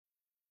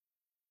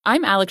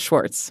I'm Alex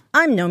Schwartz.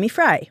 I'm Nomi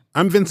Fry.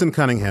 I'm Vincent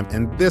Cunningham,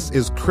 and this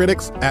is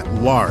Critics at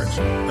Large,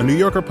 a New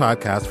Yorker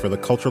podcast for the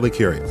culturally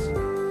curious.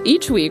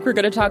 Each week, we're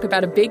going to talk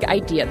about a big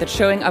idea that's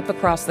showing up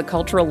across the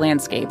cultural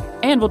landscape,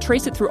 and we'll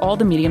trace it through all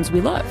the mediums we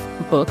love.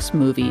 Books,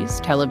 movies,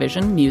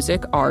 television,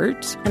 music,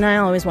 art. And I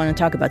always want to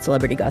talk about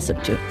celebrity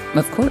gossip, too.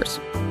 Of course.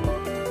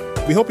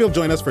 We hope you'll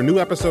join us for new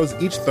episodes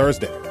each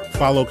Thursday.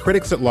 Follow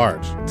Critics at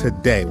Large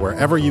today,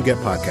 wherever you get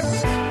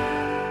podcasts.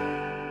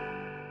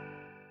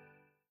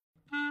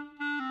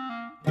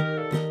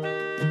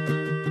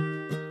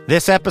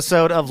 This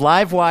episode of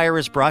Livewire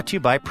is brought to you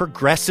by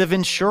Progressive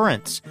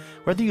Insurance.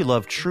 Whether you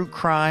love true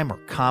crime or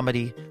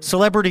comedy,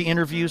 celebrity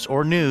interviews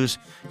or news,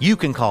 you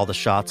can call the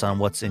shots on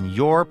what's in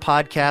your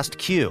podcast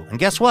queue. And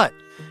guess what?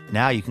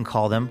 Now you can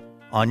call them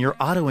on your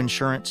auto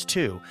insurance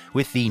too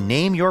with the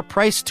Name Your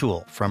Price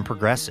tool from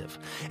Progressive.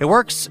 It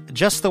works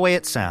just the way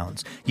it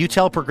sounds. You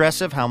tell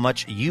Progressive how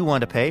much you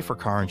want to pay for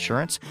car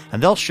insurance,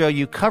 and they'll show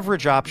you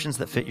coverage options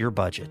that fit your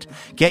budget.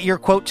 Get your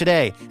quote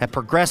today at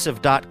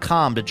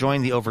Progressive.com to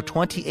join the over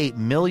 28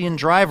 million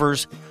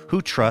drivers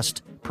who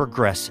trust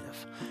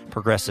Progressive.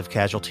 Progressive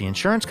Casualty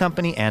Insurance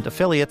Company and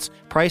affiliates.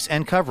 Price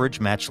and coverage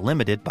match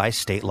limited by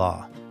state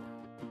law.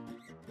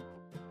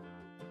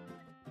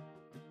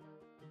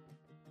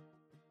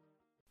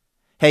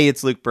 Hey,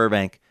 it's Luke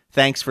Burbank.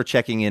 Thanks for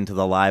checking into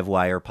the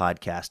Livewire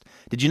podcast.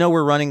 Did you know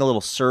we're running a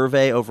little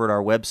survey over at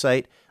our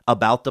website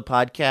about the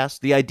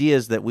podcast? The idea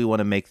is that we want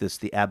to make this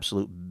the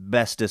absolute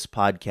bestest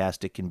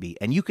podcast it can be.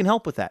 And you can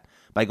help with that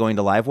by going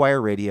to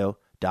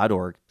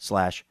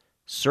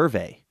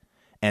livewireradio.org/survey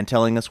and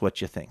telling us what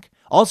you think.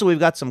 Also, we've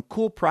got some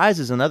cool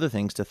prizes and other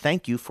things to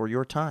thank you for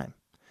your time.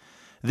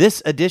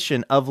 This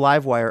edition of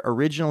Livewire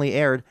originally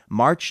aired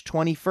March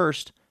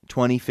 21st,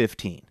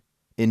 2015.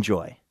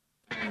 Enjoy.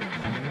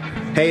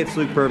 Hey, it's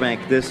Luke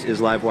Burbank. This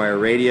is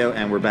Livewire Radio,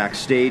 and we're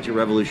backstage at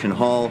Revolution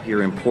Hall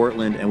here in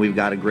Portland, and we've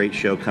got a great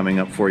show coming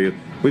up for you.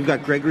 We've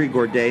got Gregory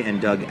Gourdet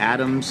and Doug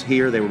Adams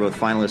here. They were both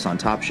finalists on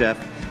Top Chef.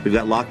 We've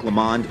got Locke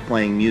Lamond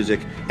playing music,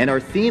 and our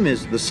theme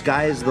is The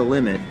Sky's the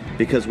Limit,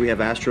 because we have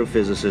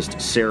astrophysicist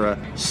Sara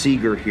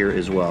Seager here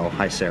as well.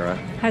 Hi, Sara.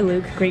 Hi,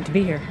 Luke. Great to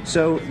be here.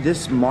 So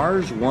this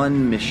Mars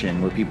One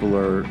mission, where people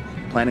are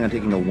planning on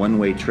taking a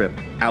one-way trip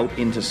out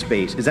into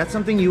space, is that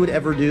something you would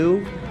ever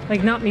do?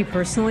 Like, not me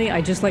personally.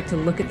 I just like to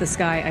look at the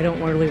sky. I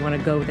don't really want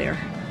to go there.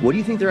 What do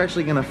you think they're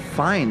actually going to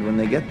find when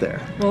they get there?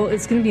 Well,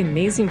 it's going to be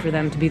amazing for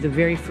them to be the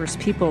very first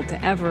people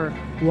to ever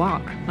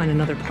walk on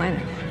another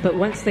planet. But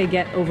once they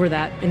get over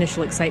that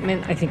initial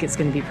excitement, I think it's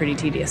going to be pretty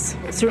tedious.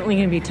 It's certainly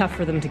going to be tough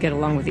for them to get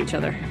along with each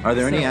other. Are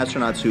there any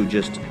astronauts who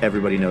just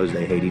everybody knows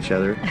they hate each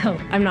other? Oh,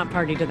 I'm not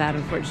party to that,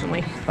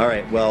 unfortunately. All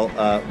right, well,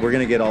 we're going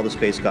to get all the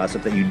space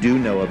gossip that you do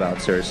know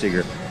about Sara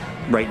Seager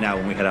right now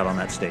when we head out on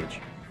that stage.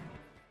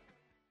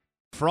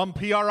 From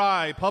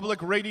PRI,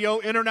 Public Radio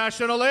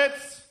International,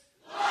 it's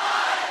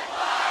Livewire!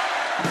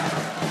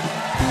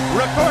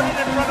 Recorded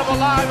in front of a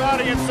live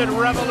audience at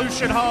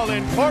Revolution Hall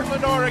in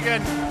Portland,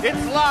 Oregon, it's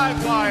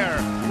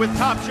Livewire with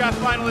Top Chef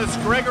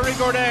finalists Gregory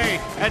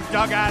Gourdet and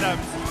Doug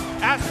Adams.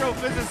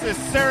 Astrophysicist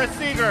Sara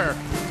Seager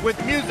with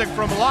music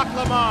from Locke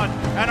Lamond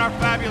and our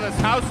fabulous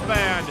house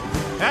band.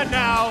 And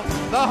now,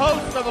 the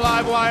host of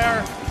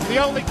Livewire,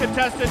 the only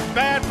contestant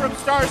banned from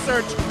Star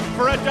Search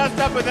for a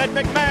dust-up with Ed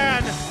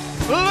McMahon,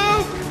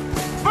 Luke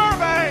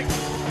Burbank!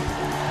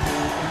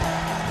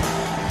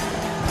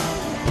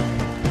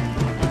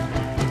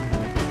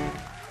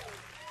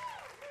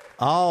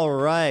 All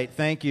right.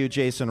 Thank you,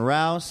 Jason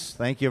Rouse.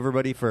 Thank you,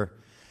 everybody, for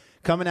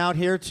coming out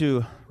here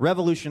to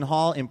Revolution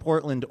Hall in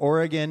Portland,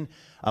 Oregon.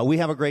 We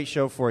have a great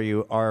show for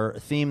you. Our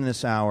theme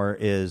this hour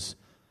is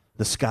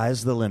The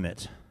Sky's the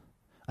Limit.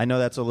 I know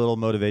that's a little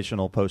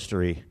motivational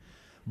postery,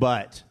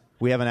 but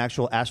we have an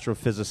actual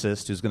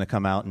astrophysicist who's going to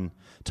come out and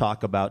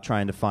talk about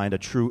trying to find a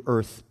true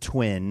Earth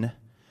twin,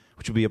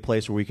 which would be a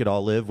place where we could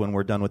all live when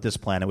we're done with this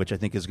planet, which I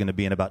think is going to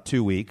be in about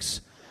 2 weeks.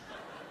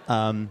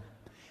 And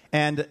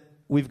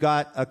we've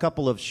got a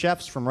couple of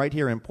chefs from right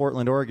here in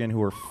Portland, Oregon,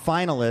 who are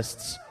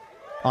finalists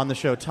on the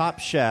show Top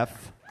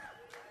Chef.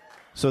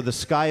 So the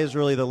sky is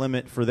really the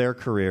limit for their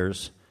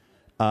careers.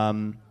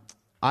 I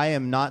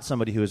am not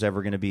somebody who is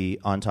ever going to be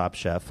on Top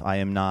Chef. I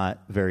am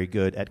not very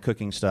good at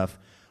cooking stuff.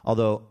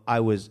 Although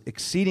I was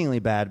exceedingly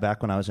bad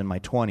back when I was in my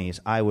 20s.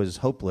 I was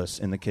hopeless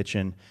in the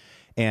kitchen.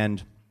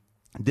 And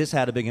this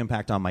had a big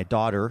impact on my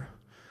daughter,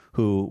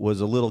 who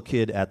was a little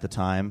kid at the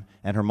time,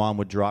 and her mom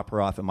would drop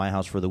her off at my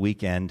house for the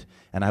weekend,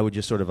 and I would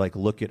just sort of like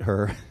look at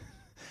her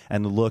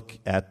and look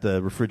at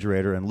the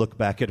refrigerator and look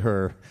back at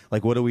her,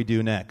 like, what do we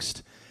do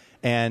next?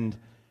 And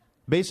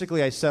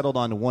basically I settled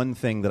on one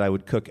thing that I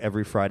would cook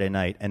every Friday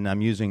night, and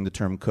I'm using the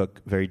term cook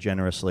very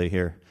generously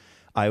here.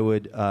 I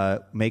would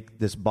make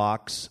this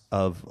box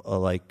of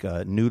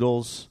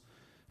noodles,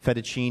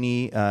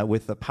 fettuccine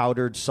with a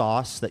powdered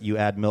sauce that you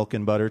add milk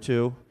and butter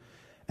to.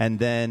 And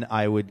then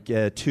I would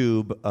get a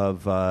tube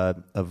of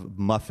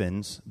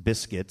muffins,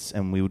 biscuits,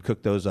 and we would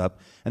cook those up.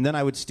 And then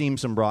I would steam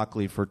some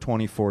broccoli for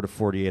 24 to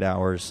 48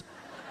 hours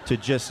to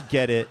just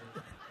get it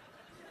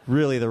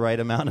really the right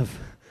amount of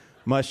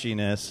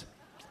mushiness.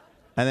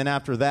 And then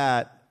after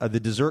that, the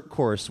dessert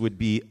course would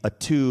be a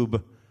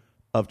tube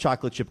of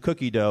chocolate chip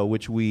cookie dough,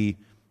 which we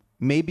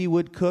maybe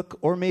would cook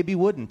or maybe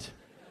wouldn't,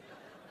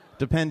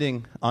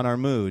 depending on our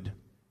mood.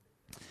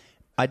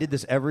 I did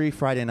this every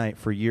Friday night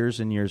for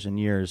years and years and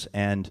years.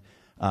 And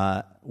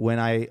when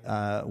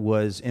I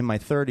was in my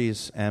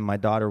 30s and my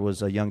daughter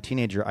was a young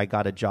teenager, I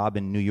got a job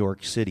in New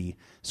York City.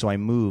 So I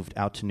moved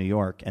out to New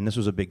York. And this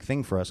was a big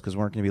thing for us because we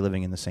weren't going to be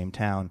living in the same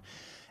town.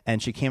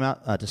 And she came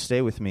out to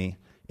stay with me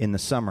in the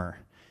summer.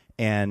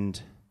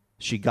 And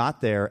she got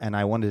there, and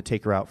I wanted to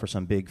take her out for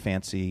some big,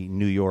 fancy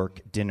New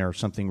York dinner,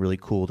 something really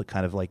cool to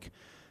kind of like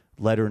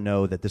let her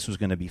know that this was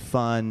going to be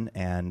fun,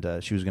 and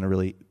she was going to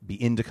really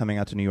be into coming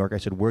out to New York. I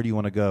said, where do you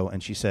want to go?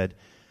 And she said,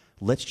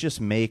 let's just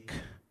make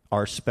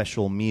our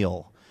special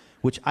meal,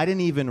 which I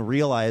didn't even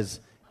realize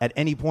at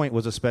any point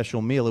was a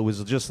special meal. It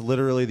was just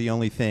literally the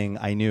only thing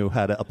I knew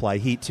how to apply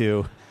heat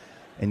to.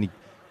 And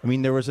I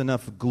mean, there was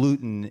enough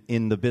gluten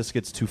in the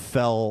biscuits to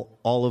fell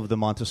all of the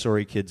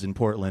Montessori kids in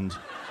Portland,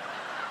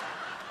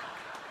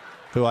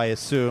 who I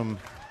assume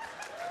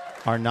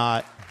are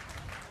not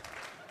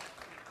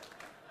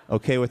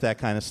okay with that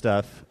kind of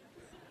stuff.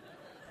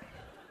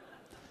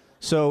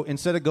 So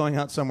instead of going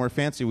out somewhere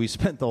fancy, we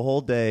spent the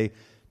whole day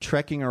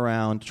trekking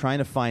around trying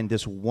to find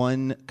this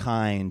one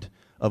kind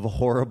of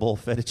horrible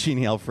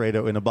fettuccine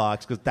Alfredo in a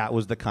box, because that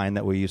was the kind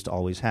that we used to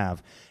always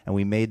have. And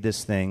we made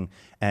this thing,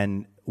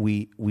 and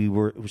we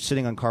were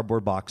sitting on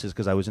cardboard boxes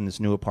because I was in this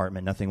new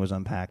apartment. Nothing was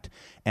unpacked.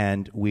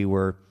 And we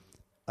were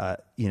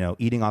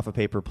eating off of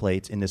paper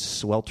plates in this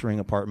sweltering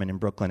apartment in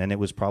Brooklyn, and it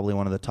was probably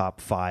one of the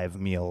top 5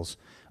 meals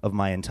of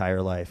my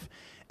entire life.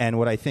 And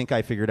what I think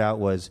I figured out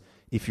was,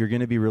 if you're going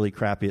to be really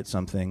crappy at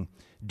something,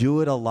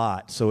 do it a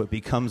lot so it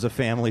becomes a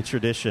family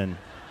tradition.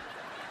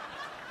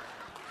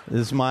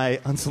 This is my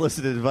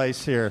unsolicited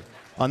advice here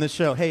on this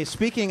show. Hey,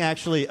 speaking of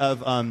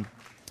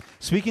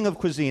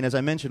cuisine, as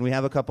I mentioned, we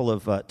have a couple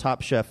of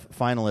Top Chef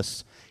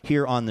finalists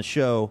here on the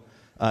show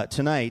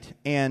tonight,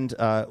 and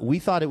we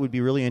thought it would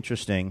be really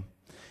interesting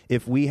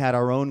if we had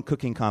our own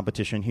cooking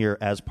competition here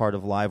as part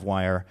of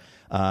Livewire.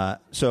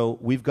 So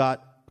we've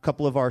got a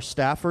couple of our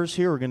staffers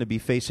here. We're going to be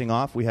facing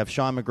off. We have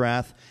Sean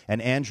McGrath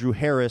and Andrew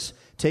Harris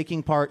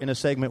taking part in a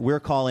segment we're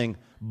calling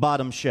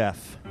Bottom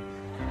Chef.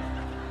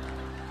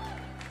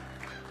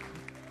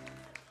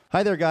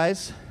 Hi there,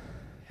 guys.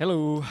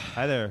 Hello.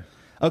 Hi there.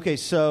 Okay,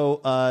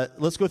 so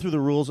let's go through the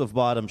rules of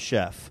Bottom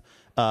Chef.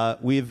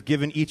 We've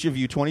given each of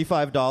you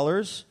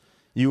 $25.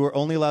 You were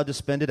only allowed to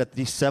spend it at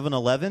the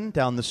 7-Eleven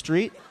down the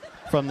street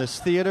from this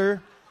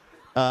theater.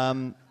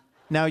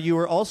 Now, you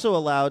were also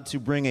allowed to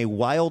bring a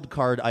wild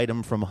card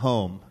item from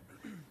home.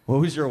 What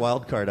was your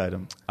wild card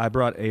item? I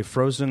brought a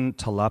frozen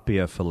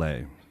tilapia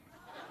fillet.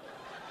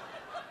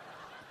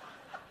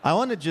 I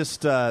want to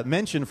just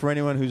mention for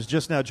anyone who's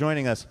just now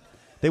joining us,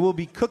 they will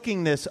be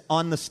cooking this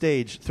on the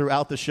stage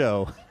throughout the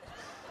show.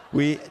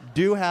 We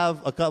do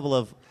have a couple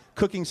of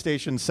cooking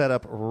stations set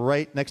up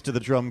right next to the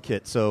drum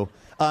kit. So,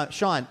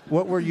 Sean,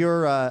 what were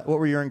your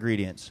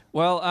ingredients?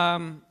 Well,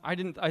 I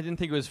didn't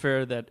think it was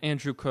fair that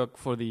Andrew cooked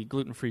for the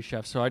gluten-free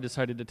chef, so I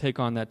decided to take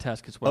on that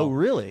task as well. Oh,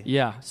 really?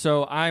 Yeah.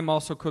 So I'm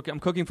also cooking. I'm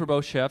cooking for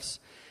both chefs.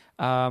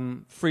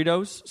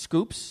 Fritos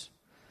scoops,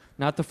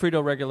 not the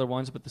Frito regular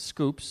ones, but the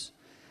scoops.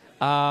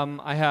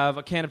 I have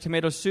a can of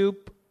tomato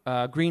soup,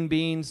 green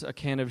beans, a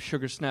can of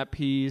sugar snap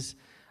peas,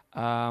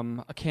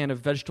 a can of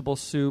vegetable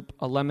soup,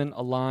 a lemon,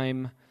 a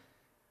lime,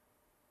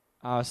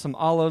 some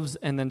olives,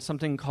 and then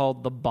something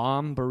called the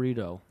Bomb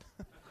Burrito.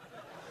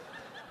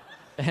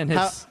 And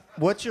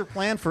what's your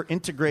plan for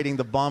integrating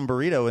the Bomb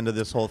Burrito into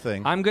this whole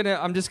thing? I'm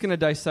just gonna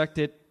dissect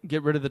it,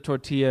 get rid of the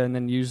tortilla, and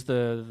then use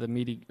the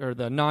meaty or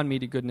the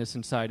non-meaty goodness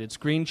inside. It's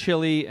green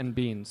chili and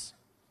beans.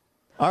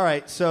 All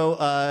right, so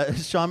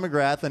Sean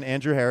McGrath and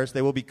Andrew Harris,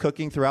 they will be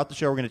cooking throughout the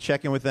show. We're going to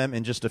check in with them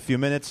in just a few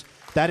minutes.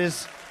 That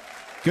is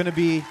going to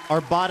be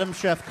our Bottom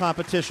Chef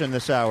competition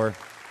this hour.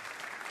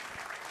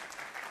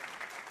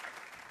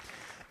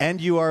 And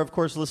you are, of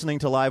course, listening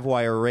to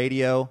Livewire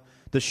Radio,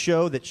 the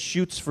show that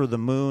shoots for the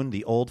moon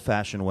the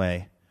old-fashioned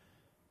way,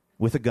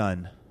 with a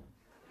gun,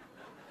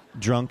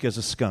 drunk as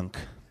a skunk.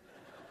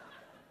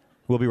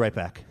 We'll be right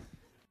back.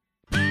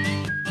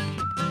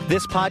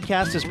 This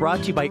podcast is brought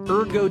to you by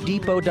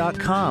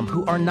ErgoDepot.com,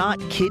 who are not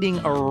kidding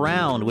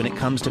around when it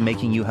comes to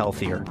making you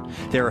healthier.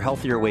 There are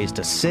healthier ways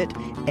to sit,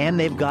 and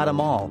they've got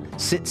them all.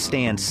 Sit,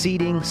 stand,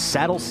 seating,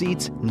 saddle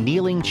seats,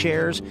 kneeling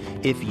chairs.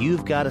 If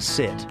you've got to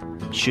sit,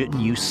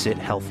 shouldn't you sit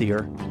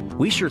healthier?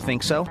 We sure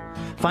think so.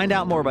 Find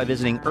out more by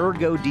visiting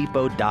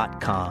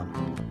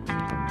ErgoDepot.com.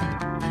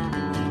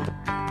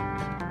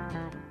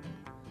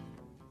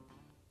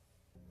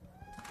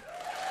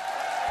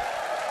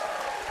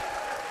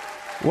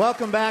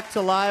 Welcome back to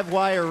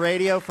Livewire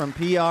Radio from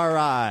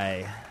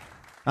PRI.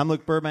 I'm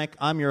Luke Burbank.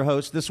 I'm your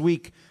host. This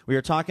week, we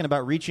are talking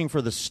about reaching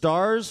for the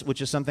stars,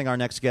 which is something our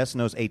next guest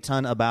knows a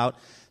ton about.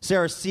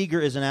 Sarah Seeger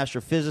is an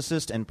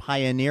astrophysicist and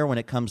pioneer when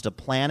it comes to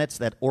planets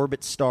that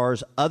orbit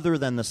stars other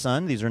than the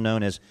sun. These are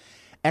known as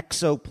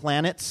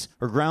exoplanets.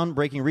 Her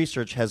groundbreaking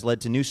research has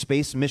led to new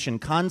space mission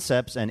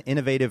concepts and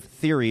innovative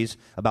theories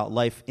about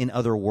life in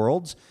other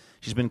worlds.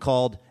 She's been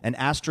called an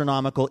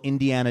astronomical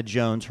Indiana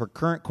Jones. Her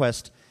current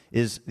quest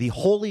is the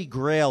holy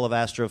grail of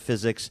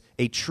astrophysics,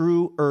 a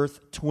true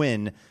Earth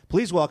twin.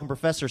 Please welcome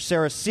Professor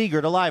Sara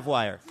Seager to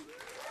Livewire.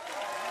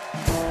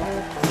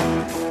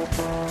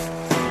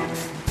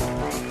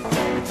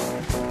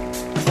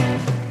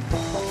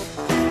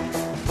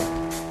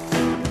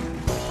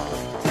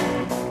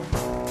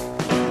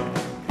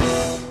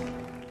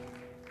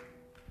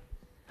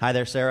 Hi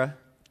there, Sarah.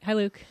 Hi,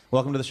 Luke.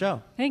 Welcome to the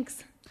show.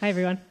 Thanks. Hi,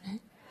 everyone.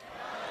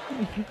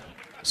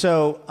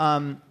 So,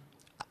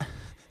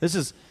 this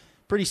is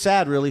pretty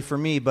sad, really, for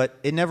me, but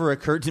it never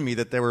occurred to me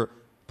that there were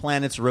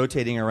planets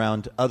rotating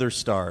around other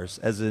stars,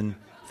 as in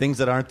things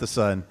that aren't the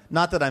sun.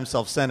 Not that I'm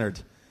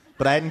self-centered,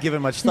 but I hadn't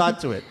given much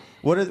thought to it.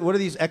 What do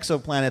these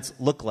exoplanets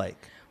look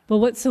like? Well,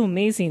 what's so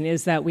amazing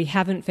is that we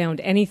haven't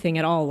found anything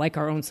at all like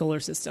our own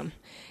solar system.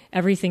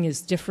 Everything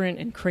is different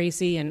and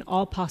crazy, and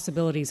all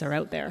possibilities are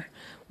out there.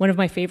 One of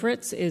my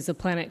favorites is a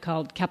planet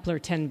called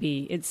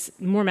Kepler-10b. It's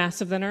more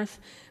massive than Earth,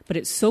 but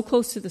it's so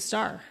close to the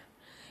star.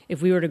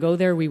 If we were to go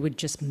there, we would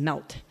just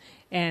melt.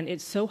 And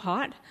it's so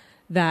hot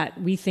that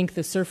we think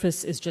the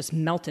surface is just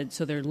melted,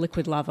 so there are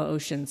liquid lava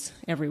oceans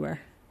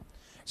everywhere.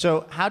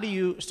 So how do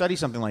you study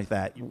something like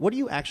that? What are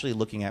you actually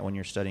looking at when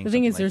you're studying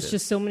something like this? The thing is, there's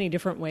just so many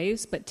different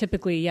ways, but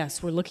typically,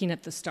 yes, we're looking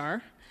at the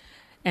star.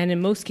 And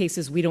in most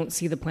cases, we don't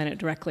see the planet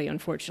directly,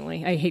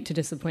 unfortunately. I hate to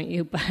disappoint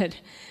you,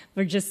 but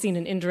we're just seeing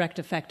an indirect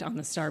effect on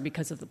the star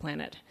because of the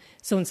planet.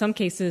 So in some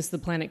cases, the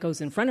planet goes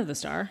in front of the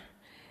star,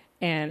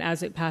 and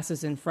as it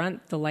passes in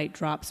front, the light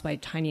drops by a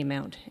tiny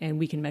amount, and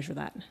we can measure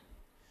that.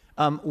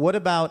 What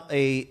about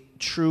a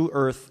true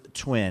Earth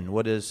twin?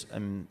 What does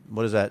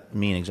that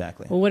mean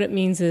exactly? Well, what it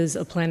means is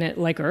a planet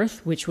like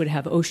Earth, which would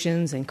have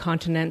oceans and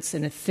continents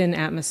and a thin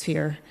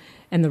atmosphere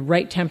and the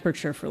right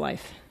temperature for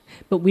life.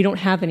 But we don't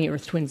have any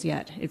Earth twins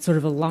yet. It's sort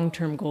of a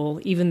long-term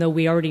goal, even though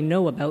we already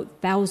know about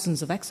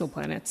thousands of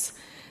exoplanets.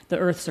 The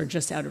Earths are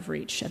just out of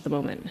reach at the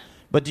moment.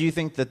 But do you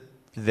think that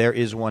there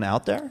is one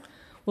out there?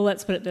 Well,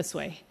 let's put it this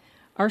way.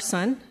 Our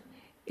sun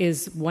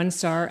is one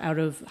star out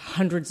of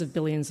hundreds of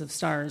billions of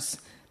stars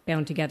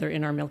bound together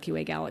in our Milky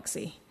Way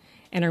galaxy.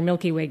 And our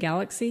Milky Way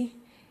galaxy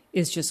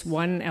is just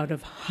one out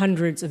of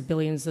hundreds of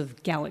billions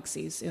of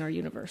galaxies in our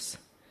universe.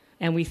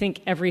 And we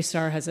think every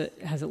star has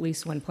at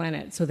least one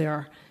planet. So there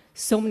are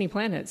so many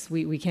planets,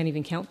 we can't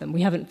even count them.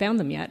 We haven't found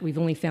them yet. We've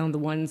only found the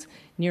ones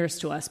nearest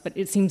to us. But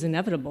it seems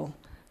inevitable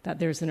that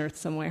there's an Earth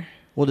somewhere.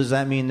 Well, does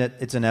that mean that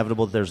it's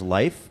inevitable that there's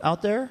life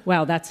out there?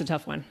 Wow, that's a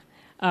tough one.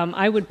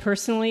 I would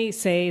personally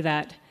say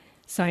that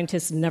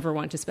scientists never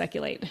want to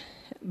speculate.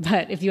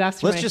 But if you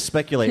ask Let's just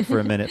speculate for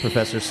a minute,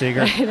 Professor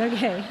Seager. Right,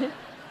 okay.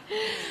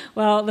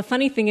 Well, the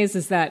funny thing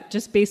is that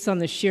just based on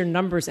the sheer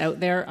numbers out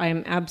there, I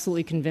am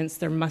absolutely convinced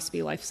there must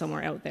be life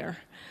somewhere out there.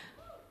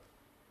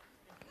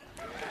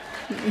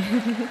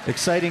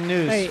 Exciting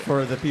news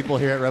for the people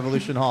here at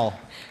Revolution Hall.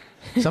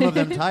 Some of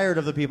them tired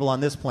of the people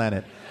on this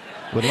planet.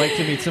 Would like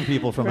to meet some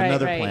people from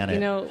another planet.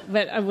 You know,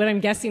 but what I'm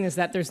guessing is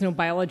that there's no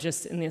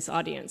biologists in this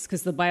audience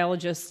because the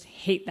biologists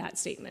hate that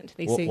statement.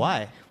 They say,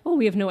 why? Well,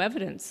 we have no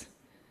evidence.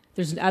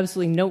 There's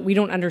absolutely we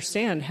don't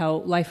understand how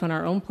life on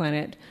our own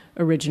planet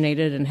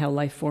originated and how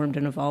life formed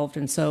and evolved.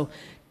 And so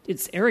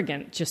it's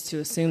arrogant just to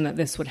assume that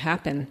this would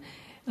happen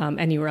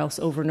anywhere else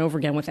over and over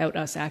again without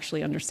us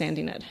actually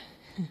understanding it.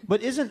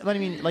 But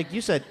like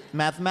you said,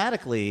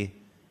 mathematically,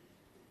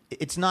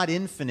 it's not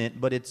infinite,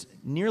 but it's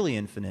nearly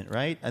infinite,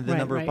 right? And the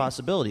number of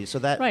possibilities. So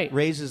that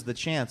raises the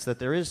chance that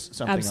there is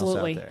something else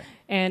out there.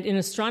 And in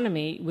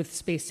astronomy, with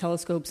space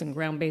telescopes and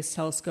ground-based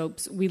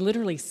telescopes, we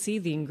literally see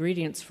the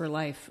ingredients for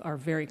life are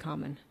very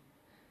common.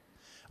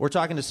 We're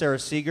talking to Sara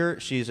Seager.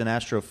 She's an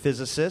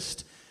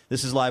astrophysicist.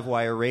 This is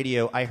Livewire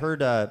Radio. I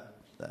heard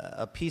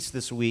a piece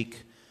this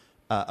week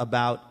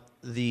about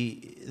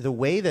the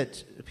way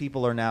that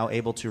people are now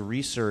able to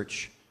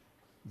research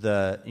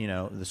the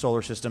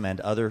solar system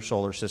and other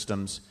solar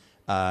systems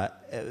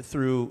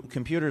through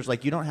computers.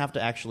 Like, you don't have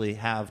to actually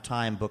have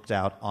time booked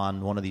out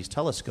on one of these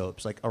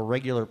telescopes. Like, a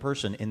regular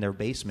person in their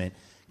basement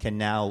can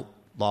now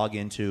log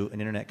into an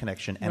internet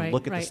connection and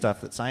look at the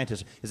stuff that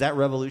scientists... Is that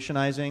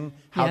revolutionizing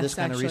how this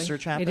kind of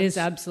research happens? It is,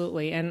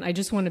 absolutely. And I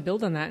just want to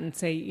build on that and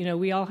say,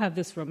 we all have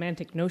this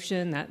romantic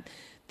notion that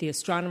the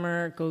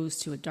astronomer goes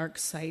to a dark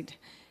site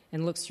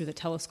and looks through the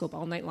telescope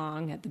all night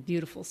long at the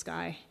beautiful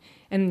sky.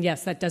 And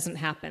yes, that doesn't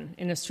happen.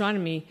 In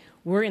astronomy,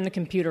 we're in the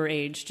computer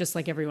age just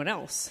like everyone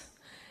else.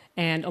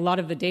 And a lot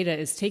of the data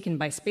is taken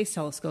by space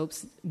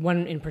telescopes,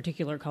 one in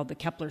particular called the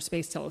Kepler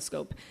Space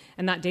Telescope.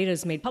 And that data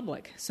is made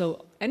public.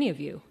 So any of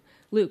you,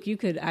 Luke, you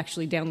could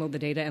actually download the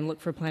data and look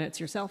for planets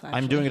yourself, actually.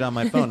 I'm doing it on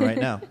my phone right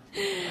now.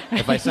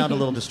 If I sound a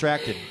little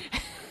distracted,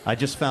 I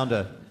just found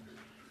a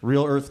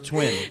real Earth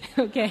twin.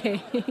 Okay.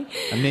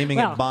 I'm naming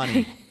it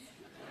Bonnie.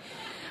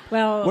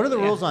 Well, what are the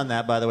rules on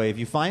that, by the way? If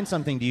you find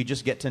something, do you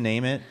just get to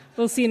name it?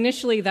 Well, see,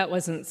 initially that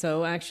wasn't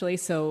so, actually,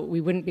 so we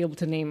wouldn't be able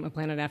to name a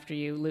planet after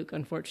you, Luke,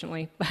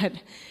 unfortunately. But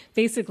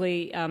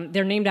basically,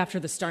 they're named after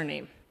the star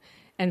name.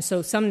 And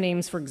so some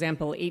names, for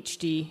example,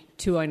 HD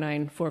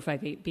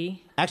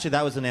 209458b. Actually,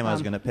 that was the name I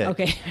was going to pick.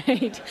 Okay,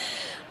 right.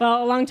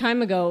 Well, a long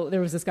time ago,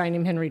 there was this guy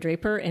named Henry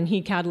Draper, and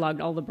he cataloged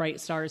all the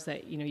bright stars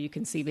that you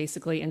can see,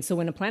 basically. And so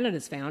when a planet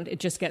is found, it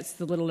just gets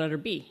the little letter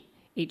B,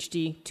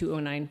 HD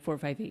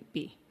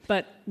 209458b.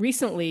 But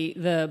recently,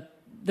 the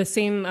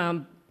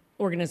same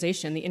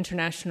organization, the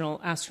International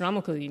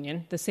Astronomical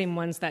Union, the same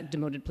ones that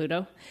demoted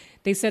Pluto,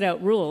 they set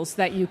out rules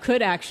that you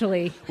could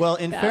actually... Well,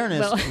 in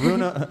fairness,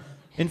 Runa...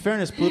 In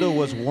fairness, Pluto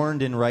was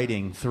warned in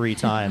writing 3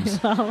 times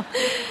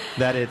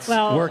that its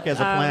work as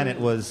a planet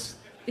was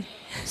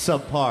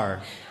subpar.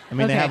 I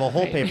mean, they have a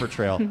whole paper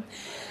trail.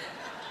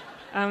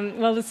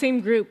 Well, the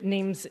same group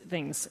names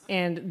things,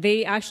 and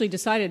they actually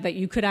decided that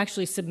you could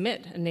actually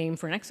submit a name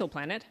for an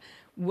exoplanet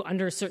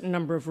under a certain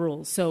number of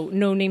rules. So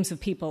no names of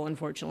people,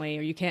 unfortunately,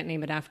 or you can't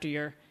name it after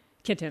your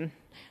kitten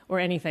or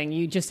anything.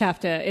 You just have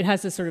to, it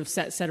has this sort of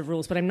set of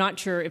rules, but I'm not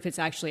sure if it's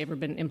actually ever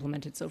been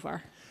implemented so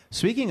far.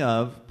 Speaking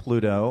of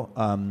Pluto,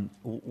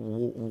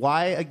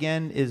 why,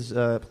 again, is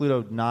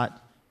Pluto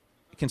not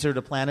considered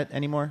a planet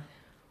anymore?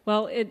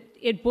 Well,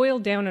 it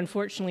boiled down,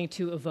 unfortunately,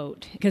 to a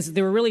vote, because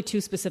there were really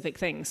 2 specific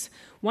things.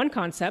 One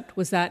concept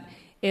was that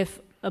if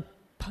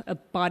a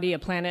body, a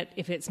planet,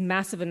 if it's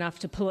massive enough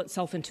to pull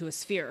itself into a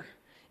sphere,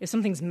 if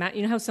something's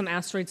you know how some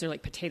asteroids are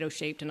like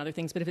potato-shaped and other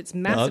things, but if it's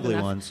massive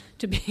enough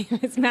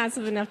if it's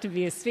massive enough to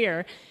be a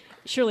sphere,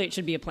 surely it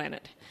should be a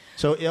planet.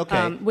 So,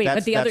 okay,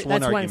 that's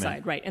one argument.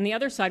 side, right. And the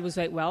other side was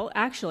like, well,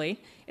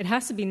 actually, it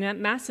has to be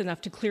mass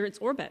enough to clear its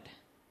orbit.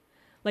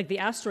 Like the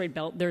asteroid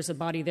belt, there's a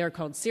body there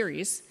called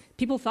Ceres.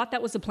 People thought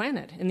that was a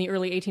planet in the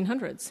early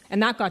 1800s,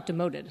 and that got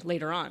demoted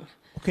later on.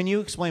 Can you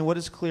explain, what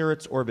does clear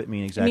its orbit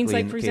mean exactly? It means,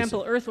 like, for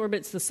example, Earth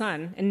orbits the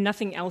sun, and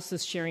nothing else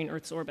is sharing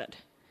Earth's orbit.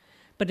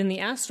 But in the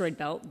asteroid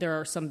belt, there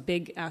are some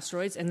big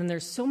asteroids, and then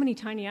there's so many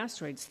tiny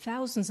asteroids,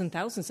 thousands and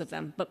thousands of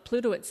them. But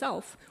Pluto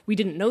itself, we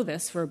didn't know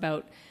this for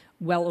about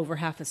well over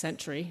half a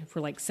century,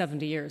 for like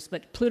 70 years,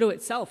 but Pluto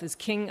itself is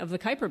king of the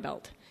Kuiper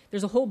belt.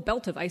 There's a whole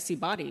belt of icy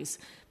bodies.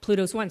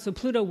 Pluto's one. So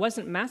Pluto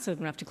wasn't massive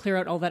enough to clear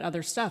out all that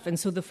other stuff. And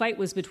so the fight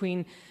was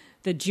between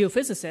the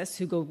geophysicists,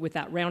 who go with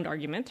that round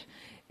argument,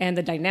 and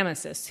the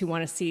dynamicists, who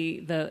want to see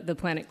the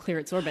planet clear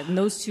its orbit. And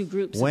those 2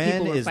 groups of people were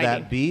fighting. When is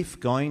that beef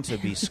going to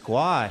be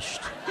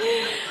squashed?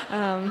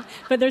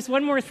 But there's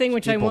one more thing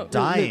which people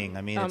dying.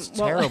 I mean, it's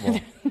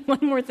terrible. One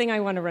more thing I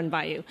want to run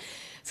by you.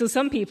 So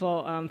some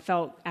people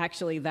felt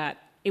actually that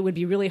it would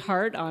be really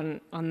hard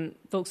on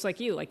folks like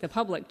you, like the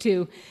public,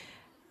 to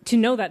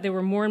know that there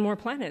were more and more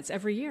planets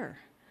every year.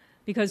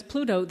 Because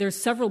Pluto,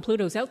 there's several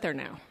Plutos out there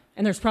now.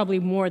 And there's probably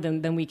more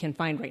than we can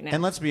find right now.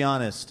 And let's be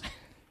honest,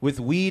 with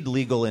weed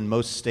legal in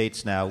most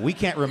states now, we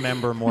can't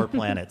remember more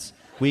planets.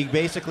 We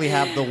basically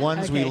have the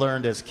ones we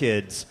learned as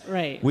kids.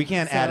 Right. We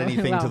can't add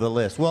anything to the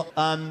list. Well,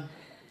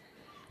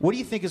 what do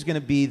you think is going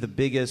to be the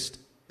biggest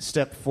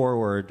step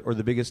forward, or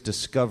the biggest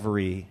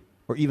discovery,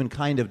 or even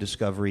kind of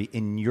discovery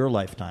in your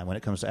lifetime when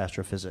it comes to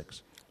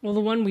astrophysics? Well, the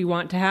one we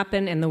want to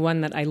happen, and the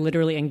one that I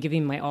literally am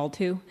giving my all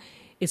to,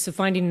 is to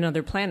finding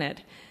another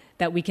planet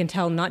that we can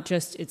tell not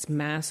just its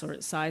mass or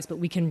its size, but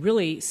we can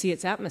really see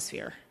its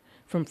atmosphere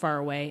from far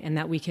away, and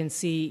that we can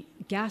see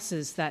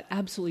gases that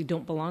absolutely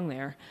don't belong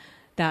there,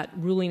 that,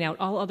 ruling out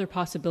all other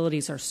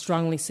possibilities, are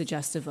strongly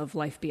suggestive of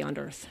life beyond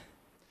Earth.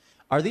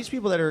 Are these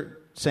people that are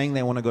saying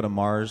they want to go to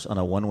Mars on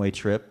a one-way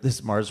trip,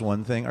 this Mars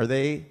One thing, are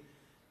they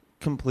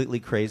completely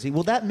crazy?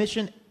 Will that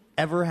mission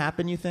ever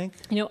happen, you think?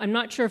 I'm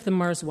not sure if the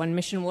Mars One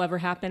mission will ever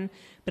happen,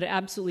 but it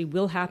absolutely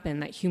will happen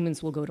that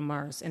humans will go to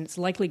Mars, and it's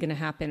likely going to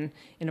happen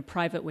in a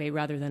private way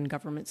rather than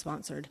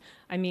government-sponsored.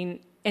 I mean,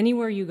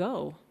 anywhere you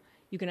go,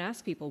 you can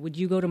ask people, would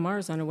you go to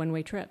Mars on a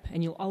one-way trip?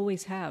 And you'll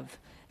always have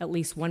at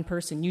least one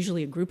person,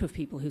 usually a group of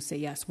people, who say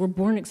yes. We're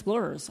born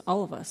explorers,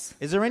 all of us.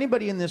 Is there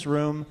anybody in this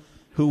room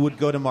who would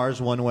go to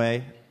Mars one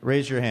way?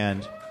 Raise your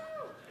hand.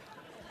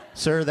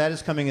 Sir, that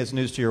is coming as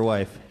news to your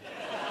wife.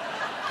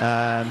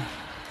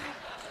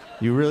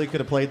 You really could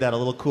have played that a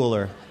little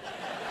cooler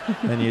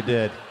than you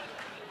did.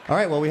 All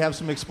right, well, we have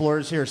some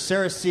explorers here.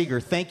 Sarah Seeger,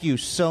 thank you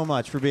so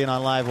much for being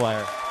on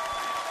Livewire.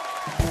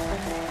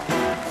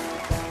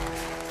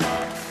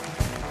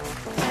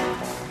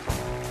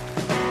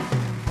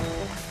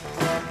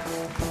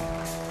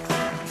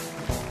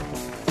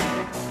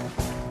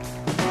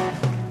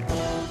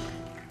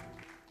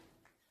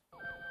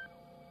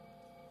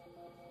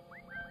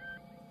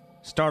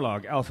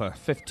 Starlog Alpha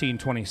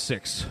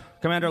 1526.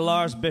 Commander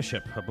Lars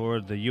Bishop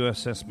aboard the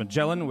USS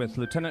Magellan with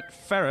Lieutenant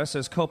Ferris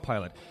as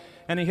co-pilot.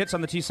 Any hits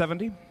on the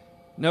T-70?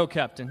 No,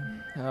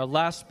 Captain. Our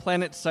last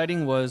planet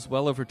sighting was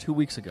well over 2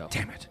 weeks ago.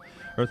 Damn it.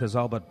 Earth is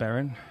all but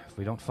barren. If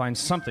we don't find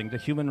something, the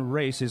human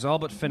race is all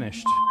but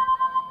finished.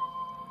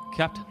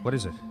 Captain. What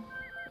is it?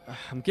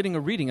 I'm getting a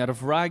reading out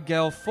of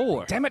Rigel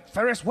 4. Damn it,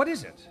 Ferris, what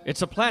is it?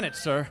 It's a planet,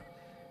 sir.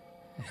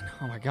 And,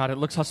 oh my God, it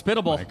looks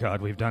hospitable. My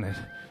God, we've done it.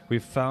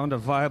 We've found a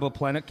viable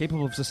planet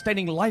capable of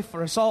sustaining life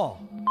for us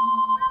all.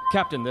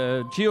 Captain,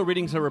 the geo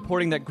readings are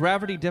reporting that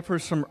gravity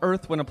differs from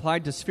Earth when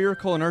applied to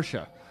spherical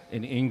inertia.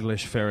 In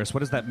English, Ferris, what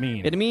does that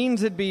mean? It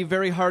means it'd be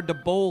very hard to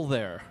bowl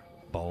there.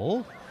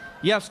 Bowl?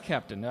 Yes,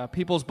 Captain.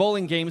 People's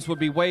bowling games would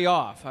be way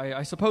off.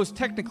 I suppose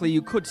technically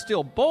you could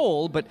still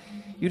bowl, but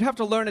you'd have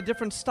to learn a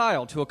different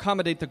style to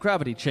accommodate the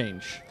gravity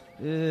change.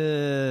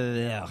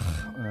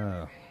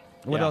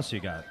 What else you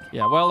got?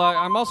 Yeah, well,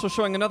 I'm also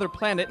showing another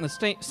planet in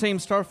the same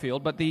star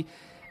field, but the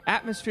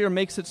atmosphere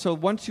makes it so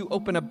once you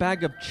open a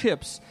bag of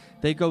chips,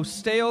 they go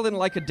stale in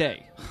like a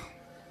day.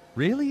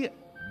 Really?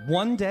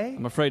 One day?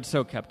 I'm afraid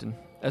so, Captain.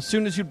 As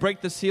soon as you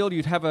break the seal,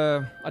 you'd have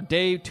a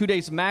day, 2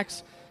 days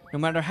max, no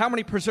matter how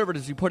many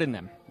preservatives you put in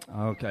them.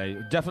 Okay,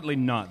 definitely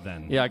not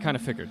then. Yeah, I kind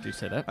of figured. Do you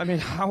say that? I mean,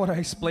 how would I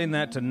explain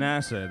that to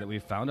NASA, that we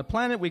found a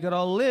planet we could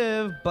all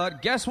live,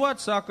 but guess what,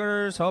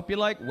 suckers? Hope you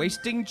like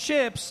wasting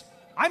chips.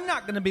 I'm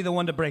not going to be the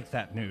one to break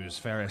that news,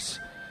 Ferris.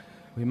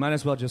 We might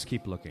as well just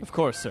keep looking. Of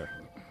course, sir.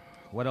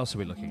 What else are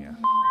we looking at?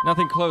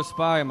 Nothing close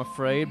by, I'm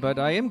afraid, but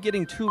I am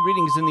getting 2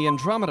 readings in the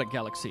Andromeda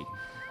Galaxy.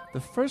 The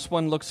first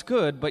one looks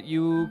good, but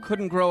you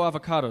couldn't grow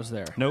avocados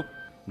there. Nope.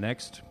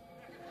 Next.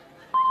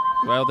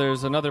 Well,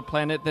 there's another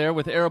planet there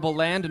with arable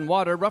land and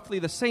water roughly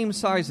the same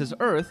size as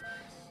Earth,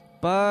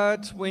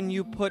 but when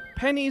you put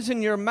pennies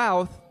in your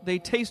mouth, they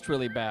taste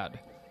really bad.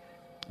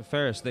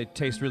 Ferris, they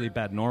taste really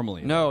bad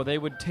normally. No, they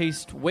would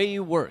taste way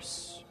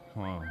worse.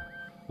 Oh.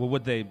 Well,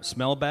 would they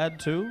smell bad,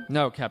 too?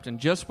 No, Captain,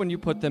 just when you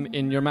put them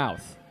in your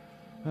mouth.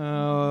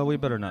 We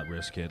better not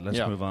risk it. Let's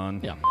move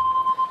on. Yeah.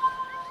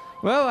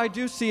 Well, I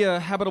do see a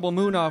habitable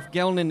moon off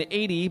Gelnin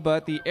 80,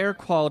 but the air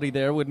quality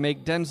there would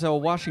make Denzel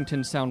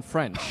Washington sound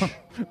French.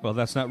 Well,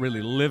 that's not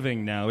really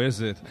living now, is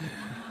it?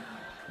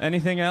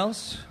 Anything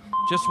else?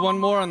 Just one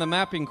more on the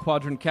mapping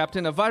quadrant,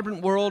 Captain. A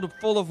vibrant world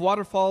full of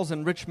waterfalls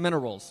and rich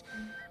minerals.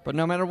 But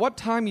no matter what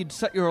time you'd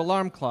set your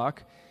alarm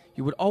clock,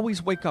 you would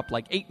always wake up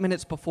like 8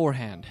 minutes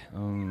beforehand.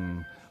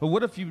 Well,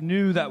 what if you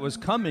knew that was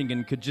coming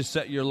and could just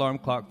set your alarm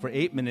clock for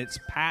 8 minutes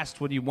past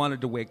when you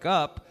wanted to wake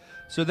up,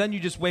 so then you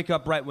just wake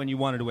up right when you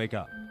wanted to wake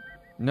up?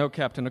 No,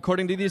 Captain.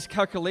 According to these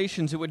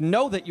calculations, it would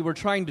know that you were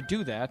trying to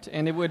do that,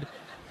 and it would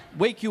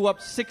wake you up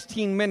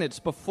 16 minutes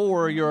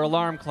before your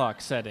alarm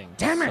clock setting.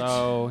 Damn it!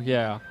 So,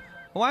 yeah.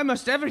 Why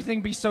must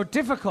everything be so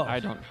difficult? I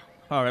don't know.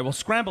 All right, well,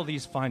 scramble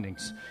these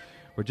findings.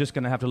 We're just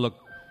going to have to look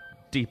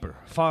deeper,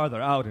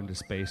 farther out into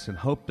space, and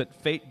hope that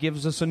fate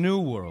gives us a new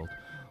world.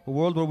 A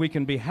world where we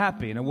can be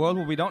happy, and a world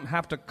where we don't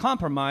have to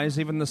compromise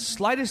even the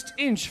slightest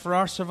inch for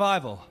our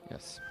survival.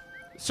 Yes.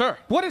 Sir!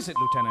 What is it,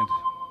 Lieutenant?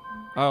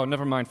 Oh,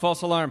 never mind.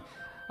 False alarm.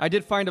 I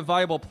did find a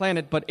viable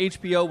planet, but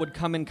HBO would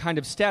come in kind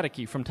of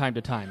staticky from time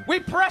to time. We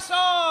press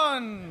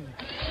on!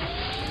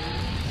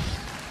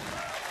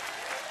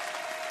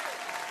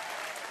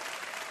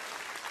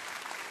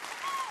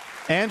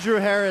 Andrew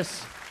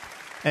Harris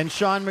and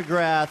Sean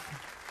McGrath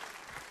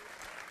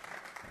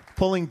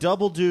pulling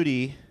double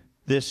duty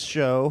this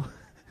show,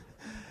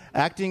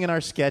 acting in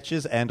our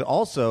sketches, and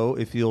also,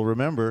 if you'll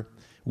remember,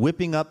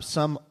 whipping up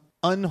some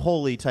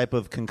unholy type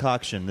of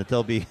concoction that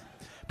they'll be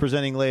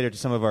presenting later to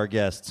some of our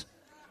guests.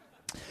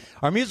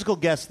 Our musical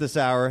guest this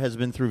hour has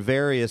been through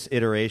various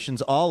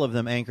iterations, all of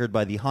them anchored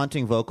by the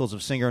haunting vocals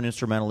of singer and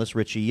instrumentalist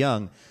Richie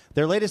Young.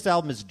 Their latest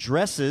album is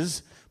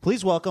Dresses.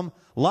 Please welcome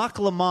Loch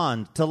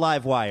Lomond to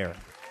Livewire.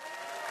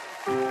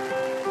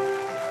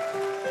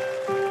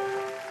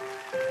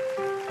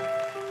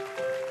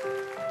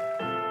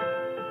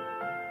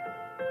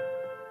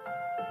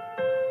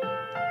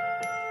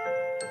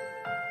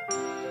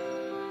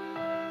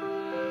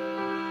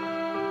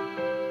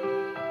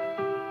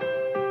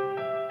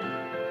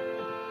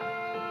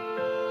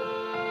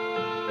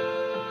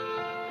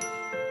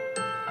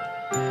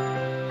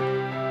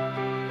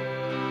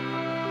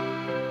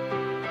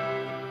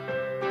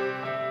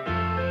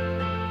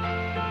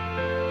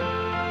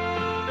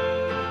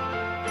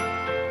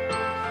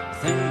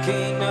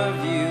 Thinking of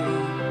you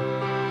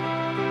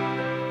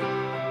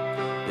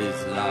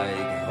is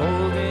like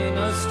holding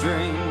a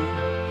string.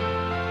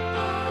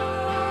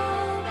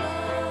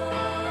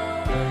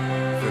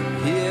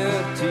 From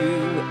here to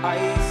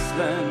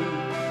Iceland,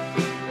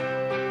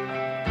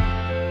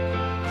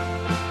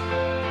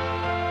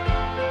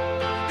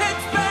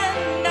 it's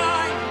been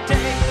 9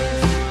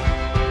 days.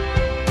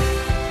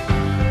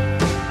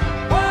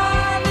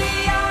 One the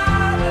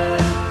other.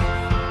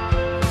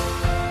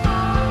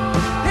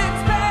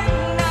 It's been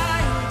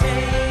 9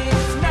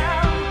 days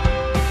now.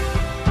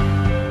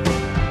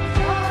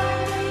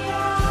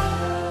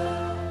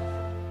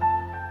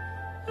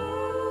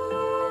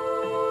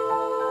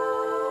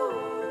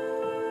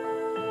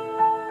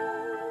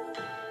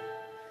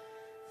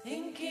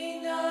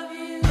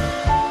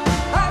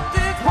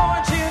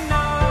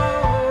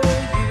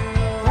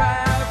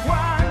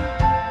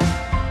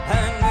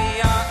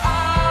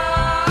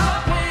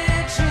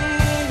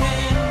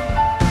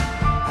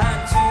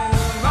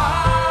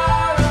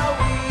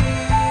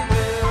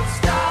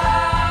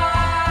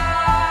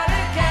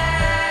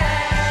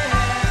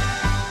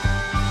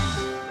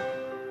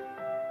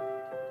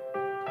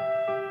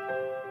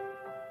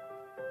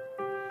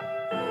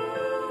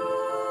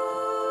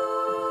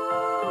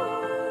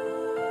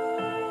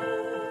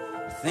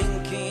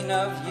 Thinking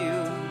of you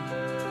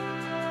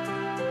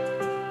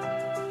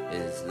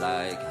is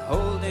like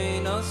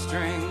holding a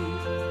string.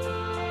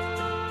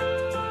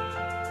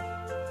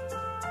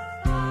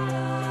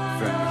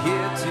 From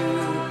here to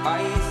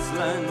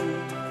Iceland,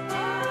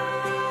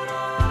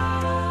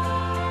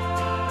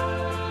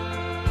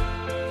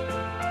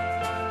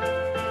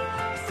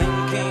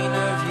 thinking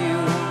of you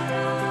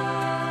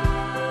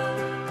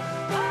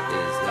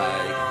is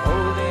like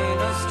holding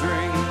a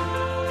string.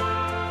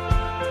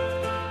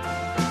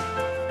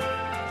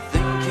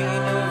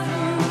 Thinking of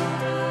you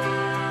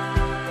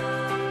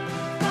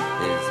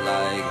is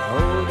like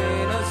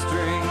holding a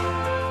string.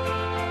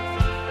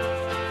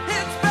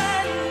 It's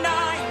been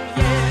 9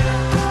 years.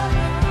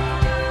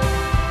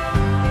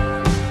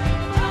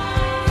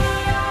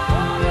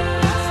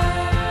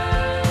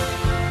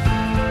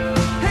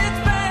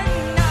 It's been 9 years. It's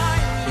been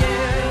 9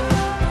 years.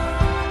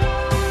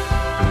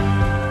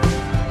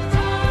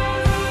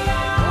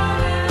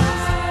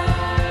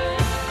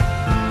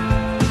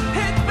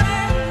 It's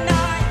been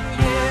 9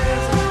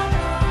 years.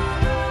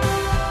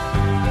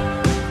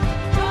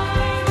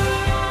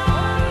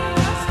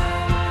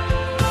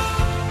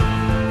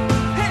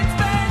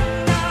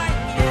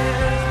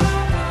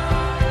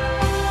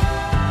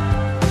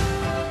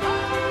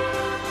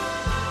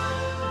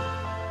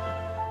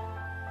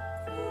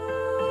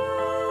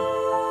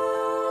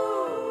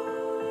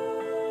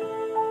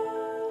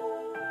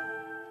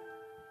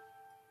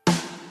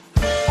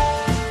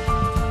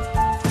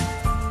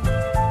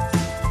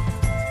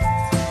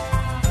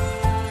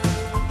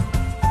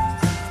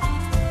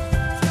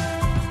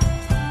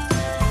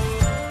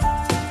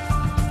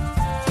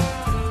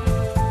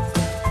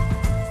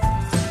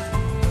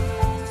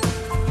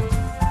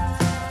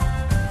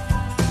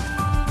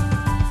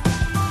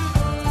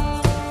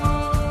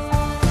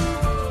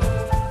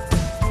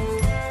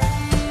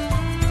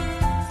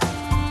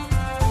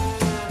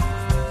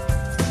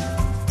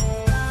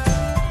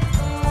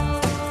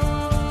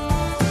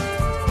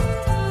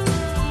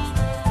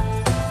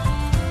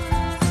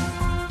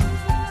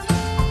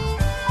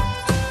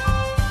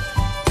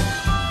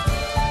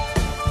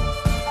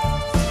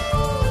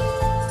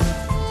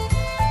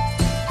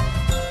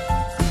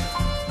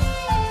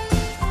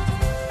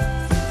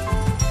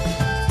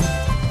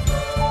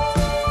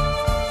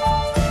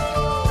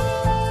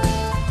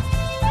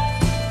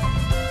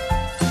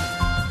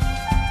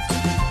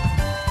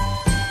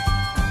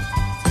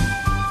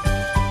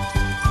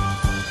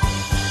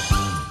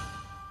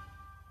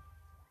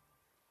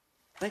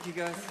 Thank you,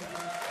 guys.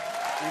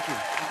 Thank you.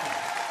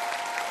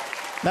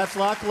 That's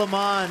Loch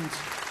Lomond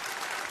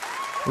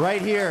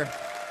right here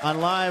on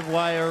Live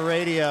Wire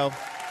Radio.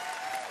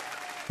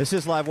 This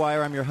is Live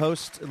Wire. I'm your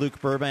host, Luke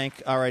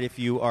Burbank. All right, if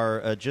you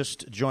are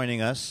just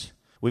joining us,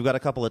 we've got a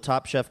couple of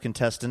Top Chef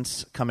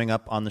contestants coming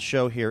up on the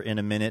show here in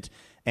a minute,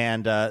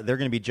 and they're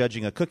going to be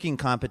judging a cooking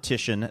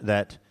competition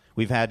that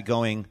we've had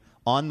going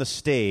on the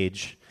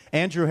stage.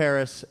 Andrew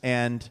Harris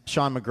and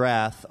Sean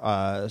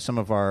McGrath, some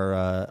of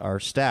our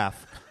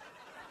staff,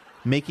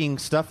 making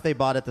stuff they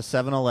bought at the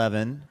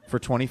 7-Eleven for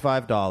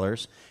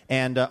 $25.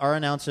 And our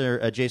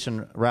announcer,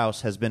 Jason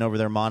Rouse, has been over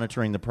there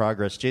monitoring the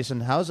progress.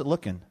 Jason, how's it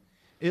looking?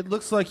 It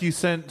looks like you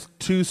sent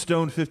 2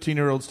 stoned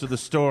 15-year-olds to the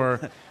store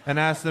and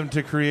asked them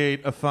to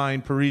create a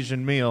fine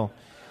Parisian meal.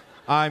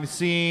 I'm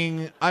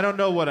seeing, I don't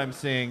know what I'm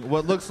seeing,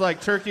 what looks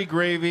like turkey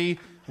gravy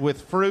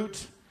with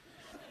fruit.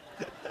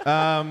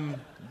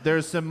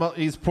 There's some,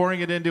 he's pouring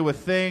it into a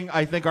thing,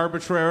 I think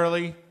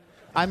arbitrarily.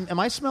 Am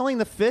I smelling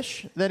the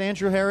fish that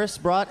Andrew Harris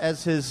brought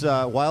as his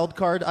wild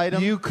card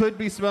item? You could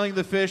be smelling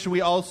the fish.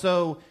 We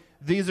also,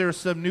 these are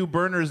some new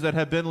burners that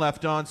have been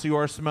left on, so you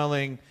are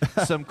smelling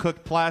some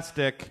cooked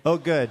plastic. Oh,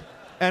 good.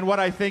 And what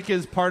I think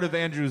is part of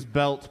Andrew's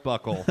belt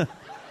buckle.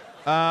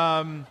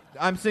 I'm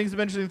seeing some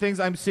interesting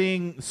things. I'm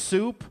seeing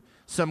soup,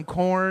 some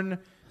corn,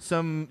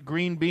 some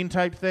green bean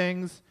type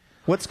things.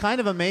 What's kind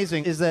of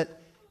amazing is that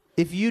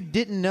if you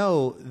didn't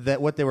know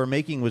that what they were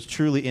making was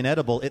truly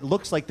inedible, it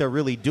looks like they're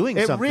really doing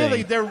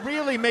something. They're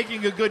really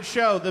making a good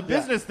show. The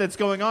business that's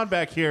going on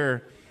back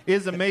here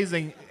is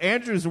amazing.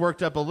 Andrew's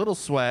worked up a little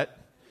sweat,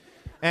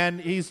 and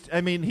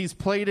he's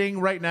plating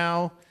right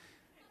now,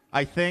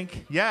 I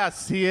think.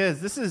 Yes, he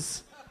is.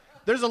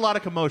 There's a lot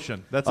of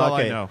commotion. That's all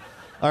I know.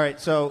 All right,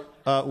 so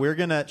we're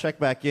going to check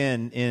back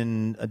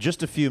in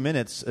just a few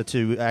minutes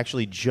to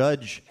actually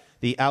judge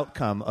the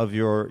outcome of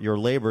your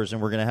labors,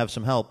 and we're going to have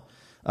some help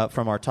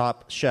from our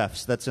top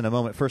chefs. That's in a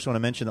moment. First, I want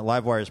to mention that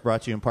Livewire is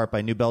brought to you in part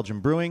by New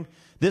Belgium Brewing.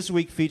 This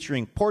week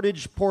featuring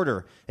Portage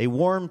Porter, a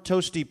warm,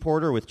 toasty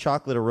porter with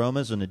chocolate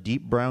aromas and a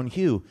deep brown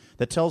hue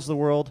that tells the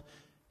world,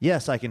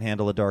 yes, I can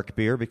handle a dark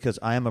beer because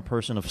I am a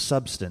person of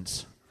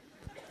substance.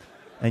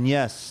 And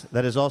yes,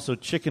 that is also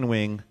chicken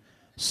wing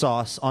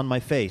sauce on my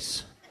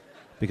face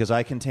because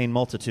I contain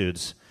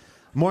multitudes.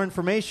 More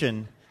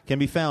information can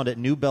be found at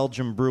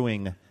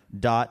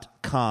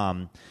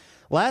newbelgiumbrewing.com.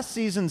 Last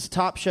season's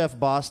Top Chef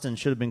Boston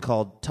should have been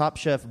called Top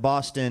Chef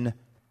Boston,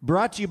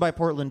 brought to you by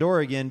Portland,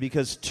 Oregon,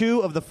 because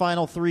 2 of the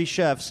final 3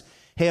 chefs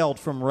hailed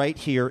from right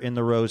here in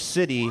the Rose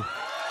City.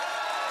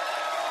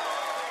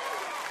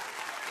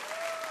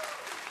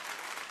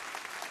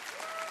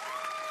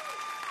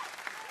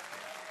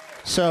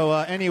 So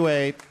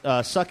anyway,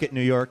 suck it,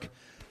 New York.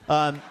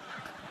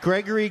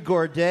 Gregory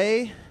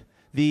Gourdet,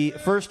 the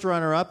first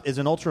runner-up, is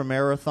an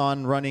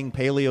ultra-marathon running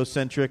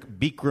paleocentric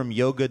Bikram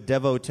yoga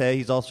devotee.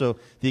 He's also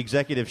the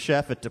executive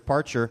chef at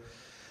Departure.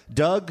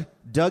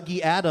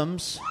 Dougie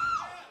Adams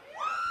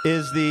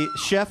is the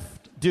chef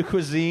de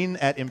cuisine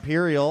at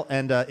Imperial.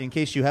 And in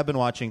case you have been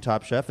watching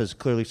Top Chef, as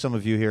clearly some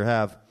of you here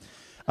have,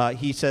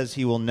 he says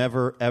he will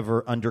never,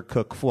 ever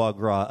undercook foie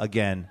gras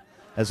again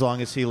as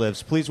long as he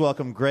lives. Please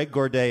welcome Greg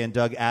Gourdet and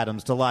Doug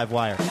Adams to Live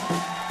Wire.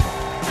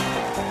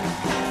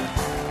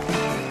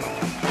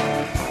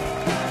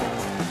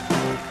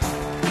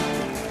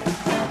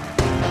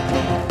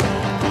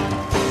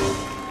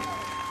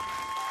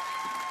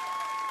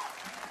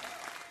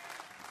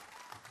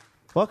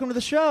 Welcome to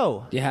the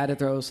show. You had to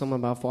throw something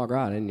about foie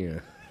gras, didn't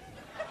you?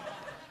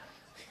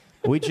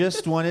 We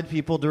just wanted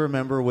people to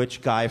remember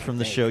which guy from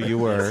the show you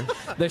were.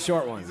 The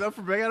short one. He's up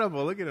for big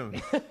edible. Look at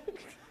him.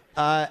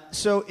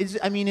 So, is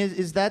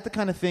that the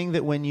kind of thing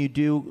that when you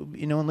do,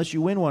 unless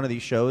you win one of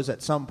these shows,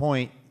 at some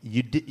point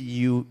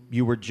you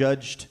were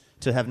judged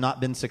to have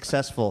not been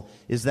successful?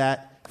 Is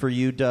that for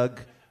you,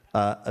 Doug,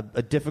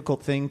 a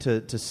difficult thing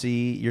to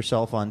see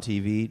yourself on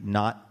TV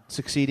not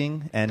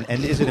succeeding, and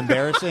is it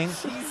embarrassing?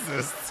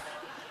 Jesus.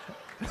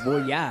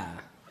 Well, yeah.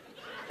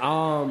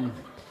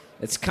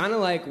 It's kind of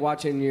like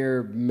watching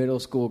your middle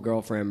school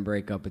girlfriend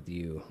break up with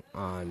you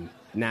on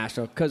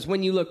national. Because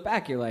when you look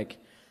back, you're like,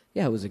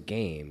 yeah, it was a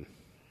game.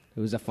 It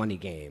was a funny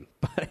game.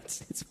 But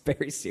it's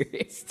very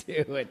serious,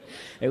 too.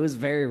 It was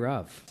very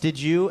rough. Did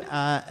you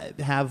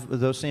have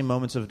those same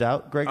moments of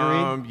doubt,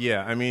 Gregory?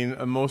 Yeah. I mean,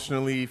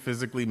 emotionally,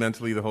 physically,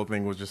 mentally, the whole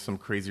thing was just some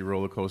crazy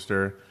roller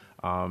coaster.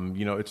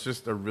 It's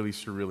just a really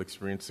surreal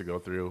experience to go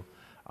through.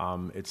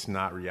 It's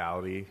not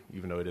reality,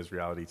 even though it is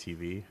reality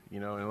TV,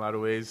 in a lot of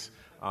ways.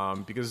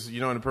 Because,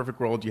 in a perfect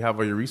world, you have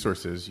all your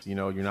resources.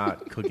 You're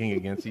not cooking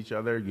against each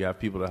other. You have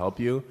people to help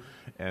you.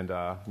 And,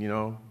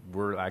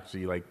 we're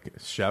actually like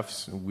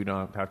chefs. And we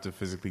don't have to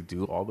physically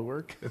do all the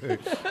work.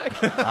 It's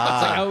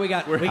like, we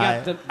got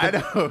I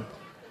know.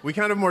 We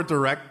kind of more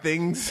direct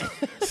things.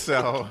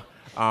 So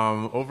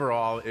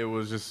overall, it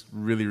was just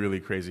really, really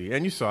crazy.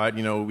 And you saw it.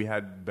 We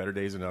had better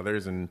days than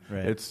others. And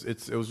right.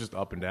 it was just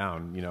up and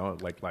down,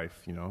 like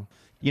life,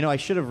 I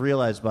should have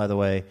realized, by the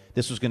way,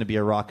 this was going to be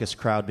a raucous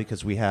crowd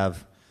because we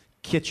have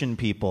kitchen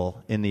people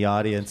in the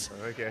audience.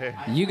 Okay.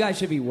 You guys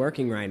should be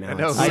working right now. I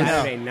know. It's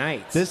Saturday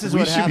night. This is we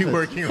what should happens. be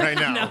working right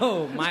now.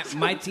 No,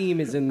 my team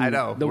is in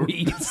the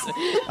weeds.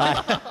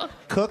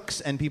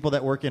 Cooks and people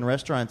that work in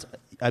restaurants,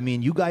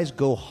 you guys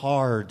go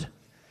hard.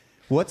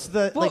 What's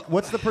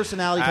the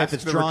personality type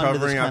that's drawn to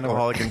this kind of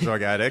work? Recovering alcoholic and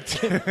drug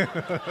addict.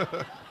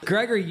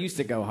 Gregory used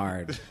to go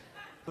hard.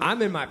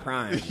 I'm in my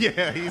prime.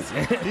 Yeah,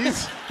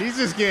 he's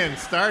just getting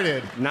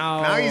started.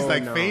 Now he's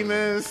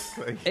famous.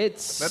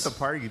 It's let the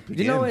party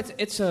begin.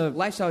 It's a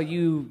lifestyle.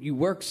 You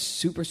work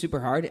super,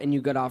 super hard and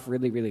you get off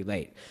really, really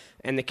late.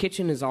 And the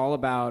kitchen is all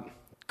about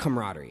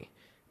camaraderie.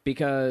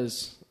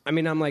 Because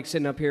I'm like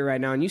sitting up here right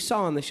now, and you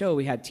saw on the show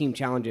we had team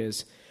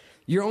challenges.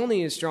 You're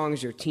only as strong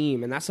as your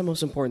team, and that's the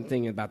most important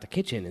thing about the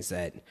kitchen is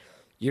that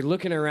you're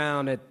looking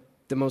around at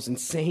the most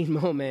insane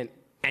moment,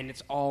 and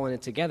it's all in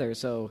it together.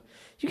 So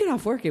you get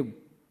off work at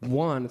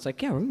 1, it's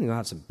like, yeah, we're going to go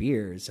have some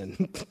beers.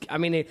 And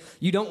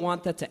you don't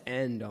want that to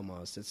end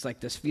almost. It's like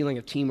this feeling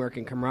of teamwork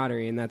and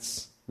camaraderie, and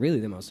that's really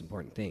the most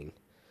important thing.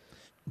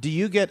 Do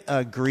you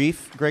get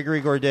grief,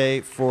 Gregory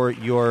Gourdet,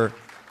 for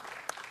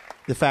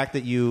the fact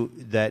that you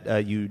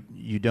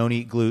don't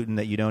eat gluten,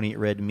 that you don't eat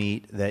red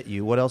meat, that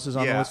you what else is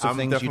on the list of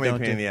things you don't do? I'm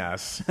definitely a pain in the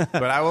ass.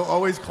 But I will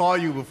always call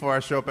you before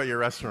I show up at your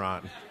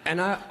restaurant. And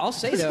I'll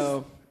say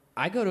though,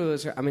 I go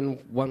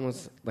to one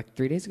was like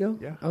 3 days ago.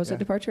 Yeah, I was at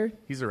Departure.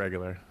 He's a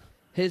regular.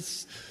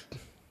 His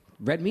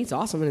red meat's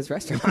awesome in his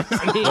restaurant.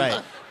 Right.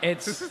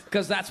 It's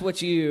because that's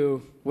what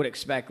you would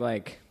expect.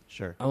 Like,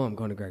 sure. Oh, I'm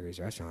going to Gregory's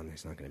restaurant.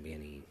 There's not going to be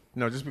any.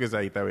 No, just because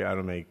I eat that way, I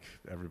don't make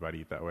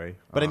everybody eat that way.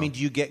 But do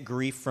you get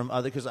grief from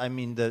other? Because I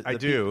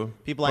do.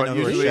 People I know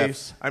who are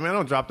chefs. I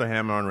don't drop the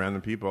hammer on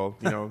random people.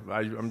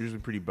 I'm usually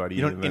pretty buddy.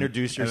 You don't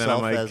introduce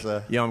yourself as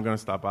a. Yeah, I'm going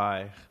to stop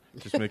by.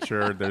 Just make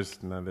sure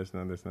there's none of this,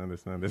 none of this, none of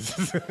this, none of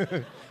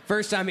this.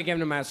 First time he came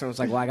to my restaurant, I was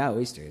like, well, I got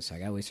oysters. I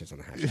got oysters on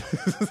the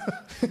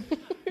hash.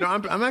 No,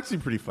 I'm actually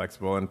pretty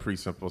flexible and pretty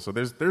simple. So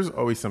there's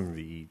always something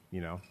to eat,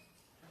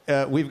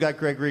 We've got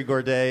Gregory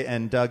Gourdet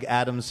and Doug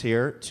Adams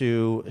here,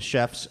 two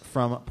chefs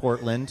from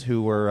Portland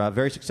who were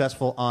very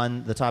successful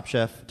on the Top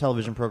Chef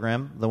television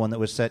program, the one that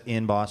was set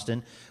in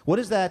Boston. What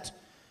does that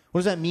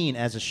mean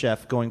as a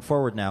chef going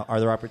forward now? Are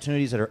there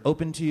opportunities that are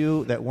open to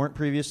you that weren't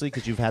previously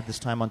because you've had this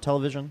time on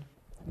television?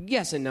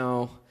 Yes and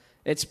no.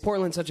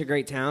 Portland's such a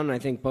great town, and I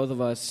think both of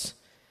us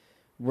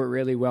were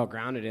really well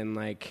grounded in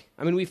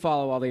we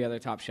follow all the other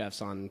top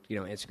chefs on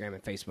Instagram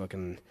and Facebook,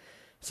 and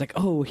it's like,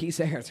 oh, he's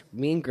there. It's like,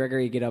 me and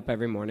Gregory get up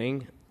every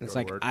morning. It's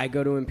like I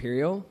go to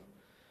Imperial,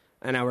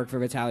 and I work for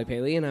Vitaly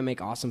Paley, and I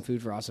make awesome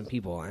food for awesome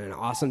people and an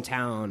awesome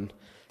town.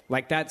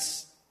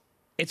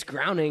 It's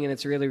grounding, and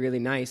it's really, really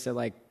nice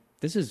that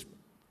this is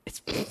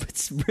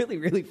it's really,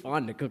 really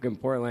fun to cook in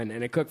Portland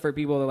and to cook for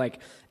people that like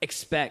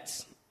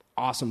expect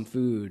awesome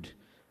food.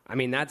 I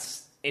mean,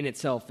 that's in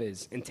itself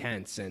is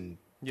intense and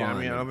yeah. fun. I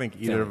mean, I don't think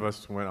either of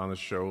us went on the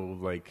show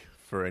like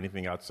for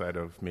anything outside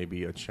of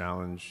maybe a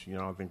challenge. You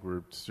know, I don't think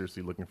we're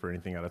seriously looking for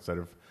anything outside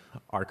of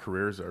our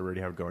careers that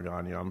already have going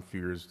on. You know, I'm a few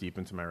years deep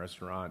into my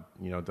restaurant.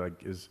 You know, Doug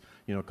is,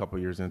 you know, a couple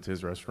years into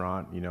his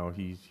restaurant. You know,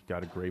 he's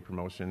got a great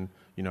promotion,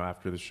 you know,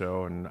 after the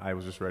show, and I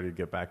was just ready to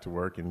get back to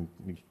work and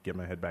get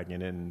my head back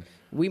in it. And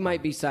we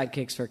might be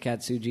sidekicks for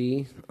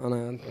Katsuji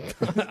on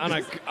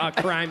a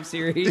crime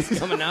series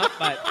coming up,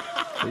 but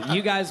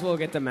you guys will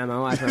get the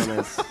memo, I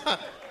promise.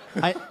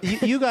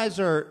 You guys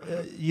are,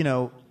 you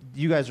know,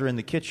 you guys are in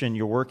the kitchen,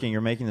 you're working,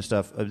 you're making the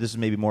stuff. This is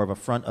maybe more of a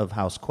front of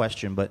house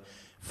question, but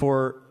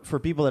for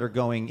people that are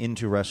going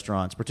into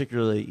restaurants,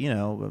 particularly, you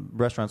know,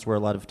 restaurants where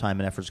a lot of time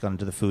and effort's gone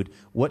into the food,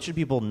 what should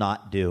people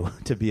not do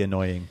to be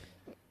annoying?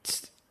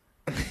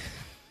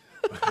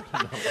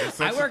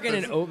 I work in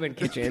an open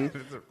kitchen,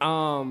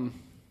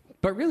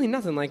 but really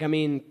nothing. Like, I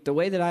mean, the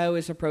way that I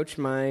always approach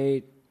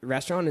my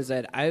restaurant is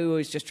that I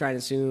always just try to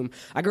assume.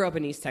 I grew up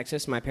in East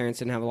Texas. My parents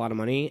didn't have a lot of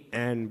money,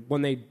 and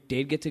when they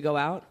did get to go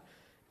out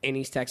in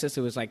East Texas,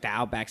 it was like the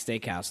Outback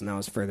Steakhouse, and that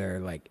was for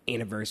their like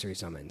anniversary or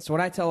something. So what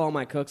I tell all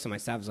my cooks and my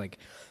staff is like,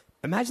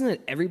 imagine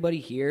that everybody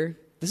here,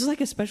 this is like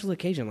a special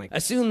occasion. Like,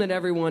 assume that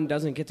everyone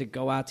doesn't get to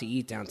go out to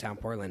eat downtown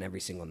Portland every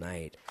single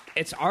night.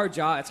 It's our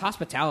job. It's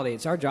hospitality.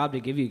 It's our job to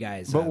give you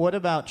guys. But what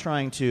about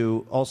trying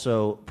to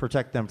also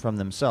protect them from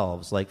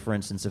themselves? Like, for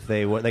instance, if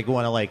they want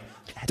to like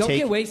don't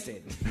get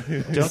wasted.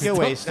 Don't get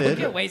wasted. Don't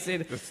get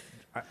wasted.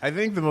 I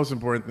think the most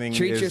important thing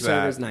treat is your that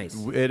servers nice.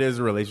 It is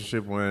a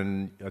relationship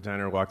when a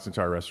diner walks into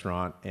our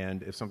restaurant,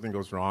 and if something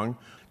goes wrong,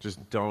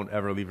 just don't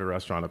ever leave a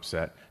restaurant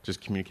upset.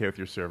 Just communicate with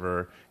your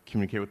server,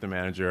 communicate with the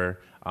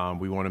manager.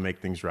 We want to make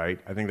things right.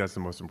 I think that's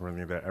the most important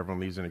thing, that everyone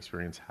leaves an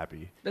experience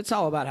happy. It's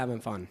all about having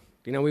fun.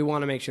 You know, we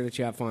want to make sure that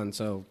you have fun.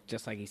 So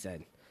just like he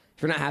said,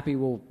 if you're not happy,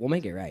 we'll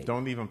make it right.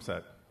 Don't leave them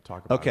upset.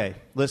 Talk about it. Okay,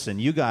 listen,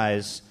 you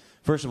guys,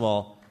 first of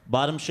all,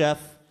 bottom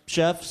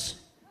chefs,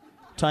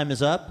 time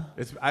is up.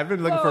 I've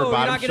been looking for a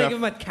bottom chef. You're not going to give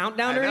him a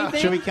countdown or anything?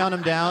 Should we count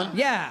him down?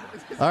 Yeah.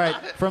 All right,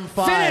 from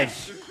 5.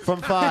 Finish.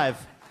 From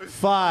 5.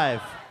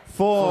 5,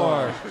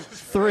 4,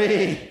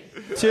 3,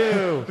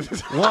 2,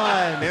 1.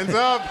 Hands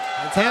up.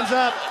 Hands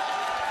up.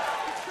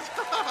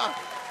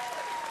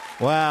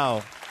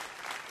 Wow.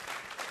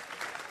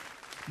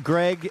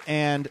 Greg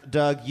and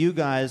Doug, you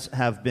guys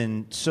have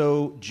been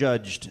so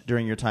judged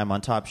during your time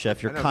on Top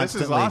Chef. You're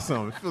constantly, this is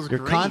awesome. It feels you're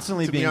great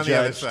constantly to being be on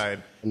judged. the other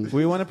side.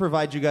 We want to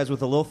provide you guys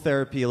with a little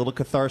therapy, a little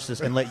catharsis,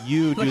 and let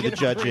you do the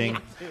judging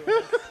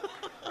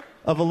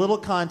of a little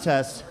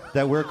contest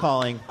that we're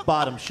calling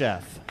Bottom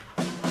Chef.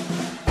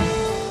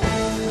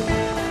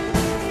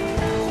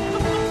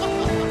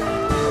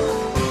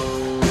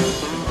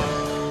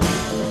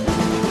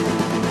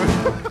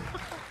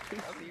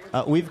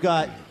 We've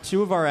got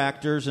two of our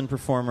actors and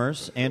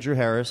performers, Andrew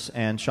Harris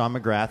and Sean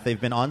McGrath. They've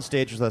been on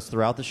stage with us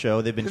throughout the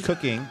show. They've been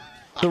cooking.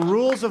 The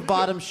rules of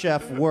Bottom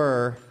Chef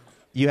were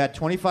you had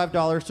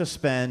 $25 to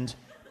spend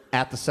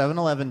at the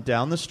 7-Eleven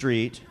down the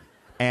street,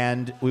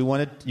 and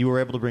you were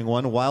able to bring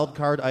one wild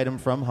card item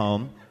from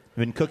home.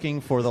 We've been cooking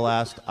for the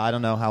last, I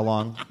don't know how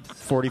long,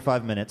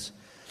 45 minutes.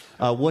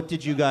 What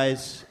did you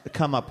guys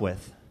come up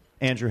with?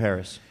 Andrew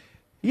Harris.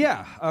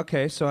 Yeah,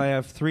 okay, so I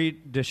have 3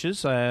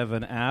 dishes. I have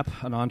an app,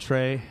 an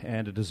entree,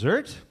 and a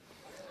dessert.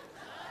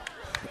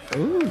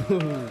 Ooh.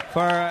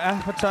 For our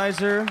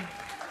appetizer,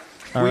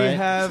 All we right.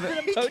 have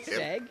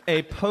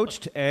a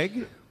poached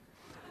egg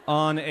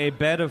on a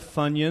bed of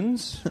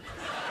Funyuns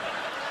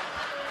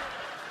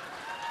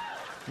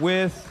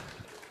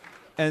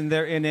and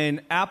they're in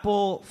an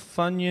apple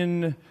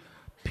Funyun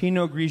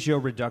Pinot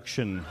Grigio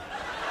reduction.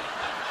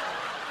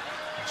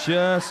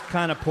 Just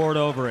kind of poured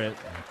over it.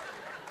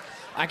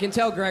 I can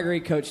tell Gregory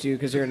coached you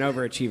because you're an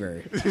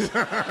overachiever.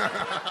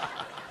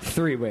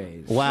 3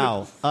 ways.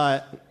 Wow.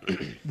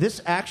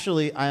 This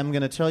actually, I'm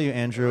going to tell you,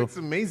 Andrew. It's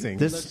amazing.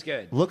 This looks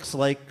good. Looks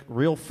like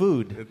real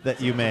food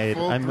that you made.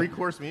 Full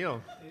 3-course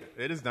meal.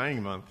 It is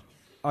dining month.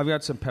 I've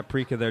got some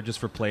paprika there just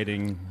for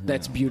plating.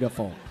 That's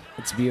beautiful.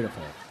 It's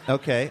beautiful.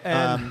 Okay.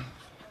 And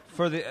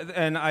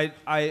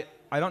I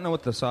don't know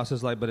what the sauce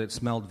is like, but it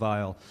smelled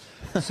vile.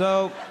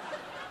 So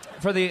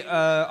for the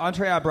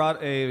entree, I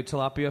brought a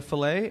tilapia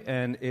fillet,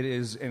 and it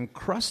is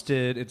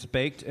encrusted. It's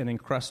baked and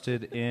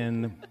encrusted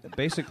in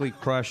basically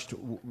crushed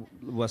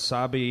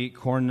wasabi,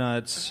 corn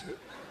nuts,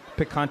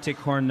 picante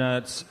corn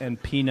nuts,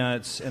 and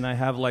peanuts. And I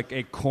have like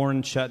a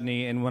corn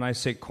chutney. And when I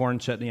say corn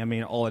chutney, I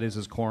mean all it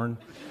is corn.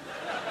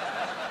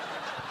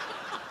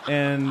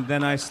 And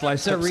then I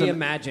slice It's a up some...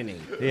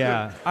 reimagining.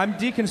 Yeah. I'm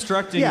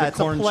deconstructing the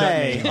corn it's a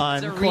play chutney.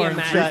 on It's a corn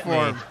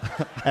reimagining.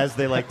 chutney, as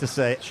they like to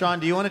say. Sean,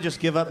 do you want to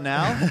just give up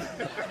now?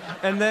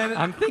 And then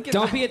I'm thinking.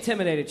 Don't be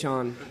intimidated,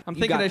 Sean. I'm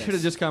You thinking got I should have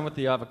this. just gone with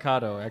the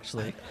avocado,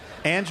 actually.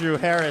 Andrew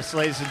Harris,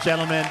 ladies and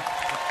gentlemen.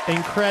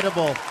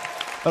 Incredible.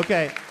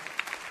 Okay.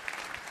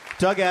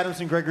 Doug Adams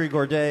and Gregory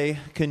Gourdet,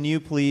 can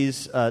you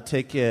please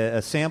take a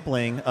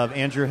sampling of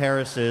Andrew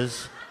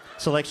Harris's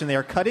selection. They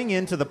are cutting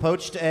into the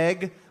poached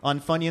egg on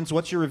Funyuns.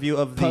 What's your review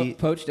of the...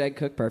 Poached egg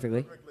cooked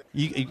perfectly.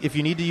 If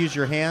you need to use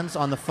your hands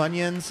on the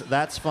Funyuns,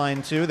 that's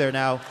fine too. They're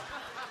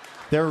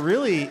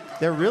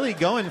really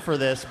going for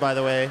this, by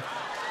the way.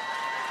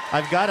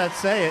 I've got to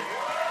say it.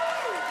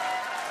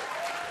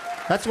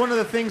 That's one of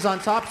the things on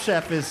Top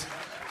Chef is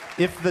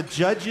if the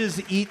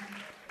judges eat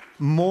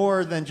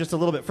more than just a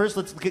little bit. First,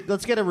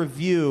 let's get a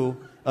review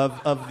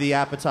of the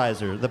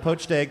appetizer, the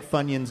poached egg,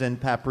 Funyuns,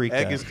 and paprika.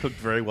 Egg is cooked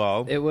very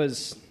well. It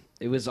was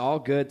all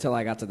good till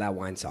I got to that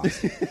wine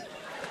sauce.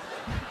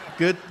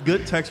 Good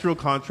textural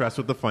contrast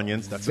with the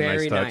Funyuns. That's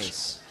Very a nice touch.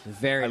 nice.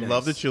 Very nice. I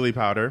love the chili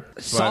powder.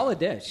 Solid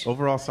dish.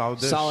 Overall, solid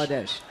dish. Solid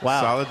dish.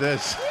 Wow. Solid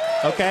dish.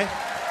 Okay.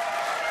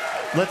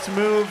 Let's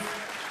move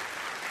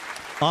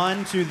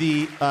on to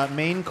the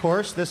main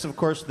course. This, of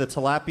course, the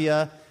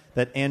tilapia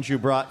that Andrew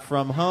brought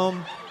from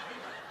home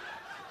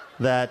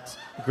that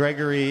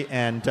Gregory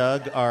and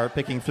Doug are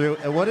picking through.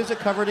 What is it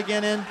covered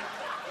again in?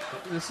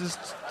 This is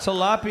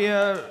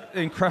tilapia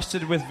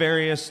encrusted with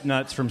various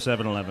nuts from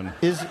 7-Eleven.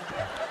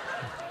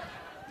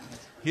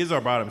 He's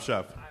our bottom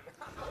chef.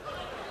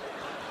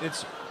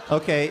 It's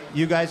okay.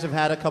 You guys have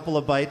had a couple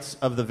of bites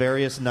of the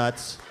various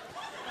nuts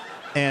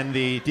and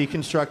the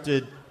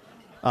deconstructed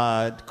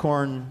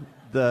corn,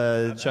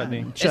 the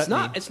chutney. It's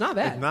not bad. It's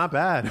not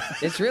bad.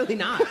 It's really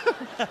not.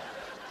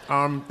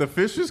 The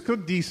fish is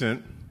cooked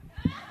decent.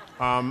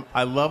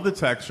 I love the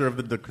texture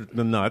of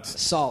the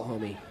nuts. Salt,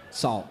 homie.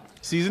 Salt.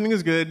 Seasoning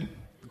is good.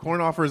 The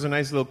corn offers a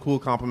nice little cool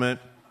compliment.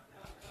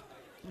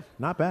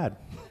 Not bad.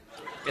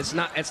 It's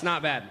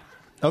not bad.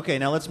 Okay,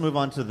 now let's move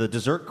on to the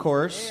dessert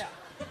course. Yeah.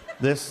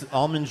 This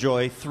Almond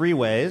Joy 3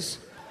 ways.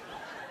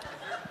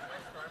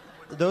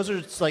 Those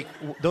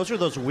are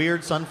those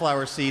weird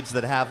sunflower seeds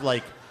that have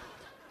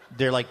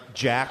they're like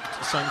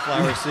jacked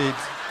sunflower seeds.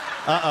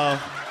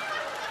 Uh-oh.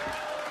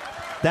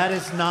 That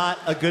is not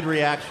a good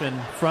reaction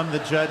from the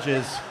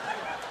judges.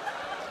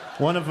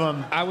 One of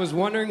them... I was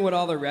wondering what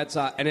all the red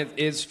sauce... And it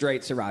is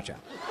straight sriracha.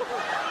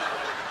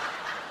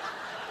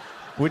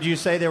 Would you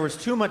say there was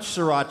too much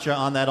sriracha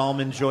on that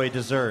Almond Joy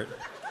dessert?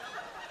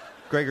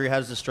 Gregory, how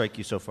does this strike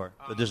you so far,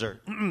 the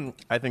dessert?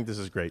 I think this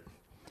is great.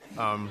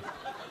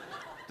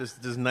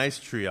 This nice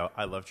trio.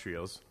 I love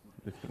trios.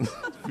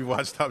 If you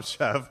watch Top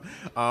Chef.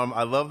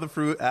 I love the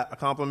fruit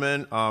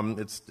compliment.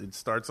 It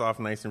starts off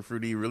nice and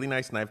fruity, really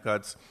nice knife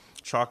cuts.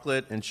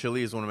 Chocolate and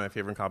chili is one of my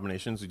favorite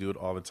combinations. We do it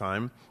all the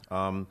time.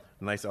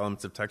 Nice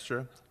elements of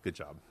texture. Good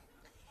job.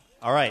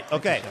 All right.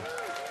 Okay.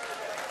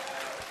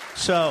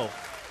 So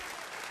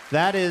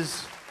that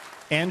is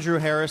Andrew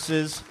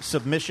Harris's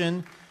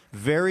submission.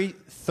 Very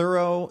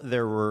thorough.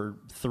 There were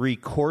 3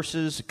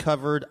 courses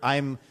covered.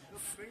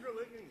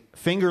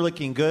 Finger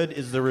licking good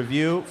is the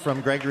review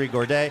from Gregory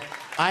Gourdet.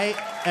 I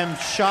am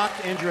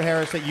shocked, Andrew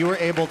Harris, that you were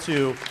able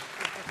to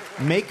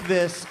make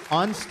this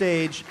on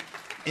stage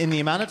in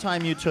the amount of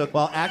time you took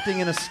while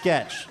acting in a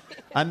sketch.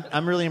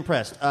 I'm really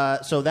impressed.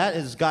 So that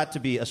has got to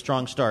be a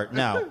strong start.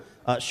 Now,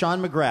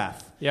 Sean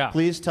McGrath,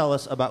 please tell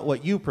us about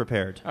what you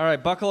prepared. All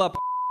right, buckle up.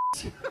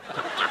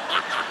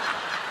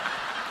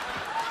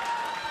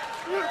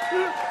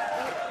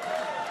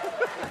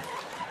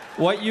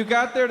 What you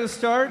got there to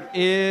start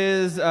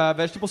is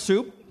vegetable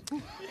soup,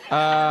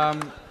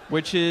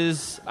 which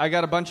is I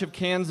got a bunch of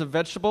cans of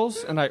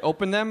vegetables, and I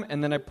open them,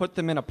 and then I put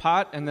them in a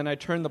pot, and then I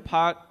turn the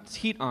pot's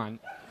heat on.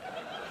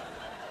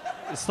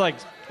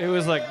 It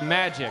was like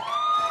magic.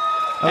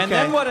 Okay. And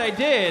then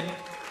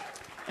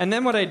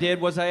what I did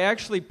was I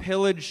actually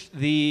pillaged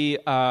the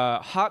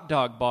hot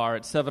dog bar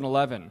at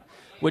 7-Eleven,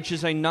 which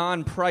is a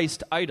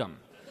non-priced item.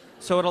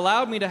 So it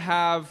allowed me to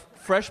have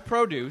fresh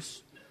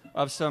produce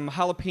of some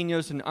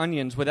jalapenos and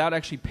onions without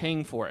actually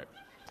paying for it.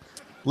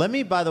 Let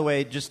me, by the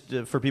way, just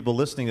for people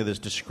listening to this,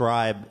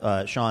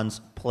 describe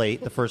Sean's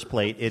plate, the first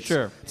plate.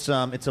 Sure. It's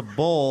a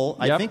bowl.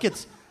 Yep. I think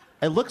is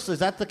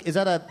that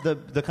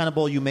the kind of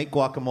bowl you make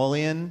guacamole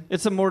in?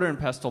 It's a mortar and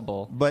pestle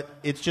bowl. But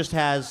it just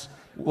has...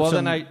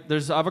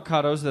 there's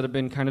avocados that have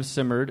been kind of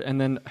simmered, and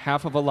then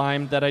half of a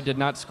lime that I did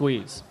not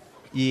squeeze.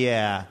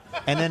 Yeah.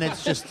 And then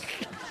it's just...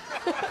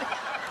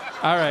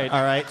 All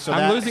right. So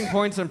I'm losing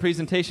points on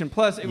presentation.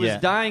 Plus, it was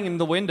dying in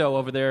the window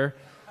over there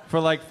for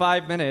like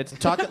 5 minutes.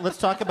 Let's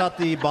talk about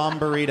the bomb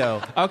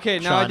burrito. Okay,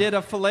 now Sean. I did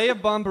a filet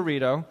of bomb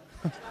burrito,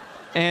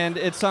 and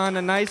it's on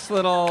a nice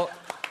little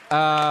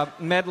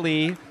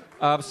medley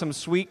of some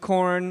sweet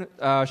corn,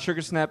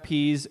 sugar snap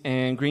peas,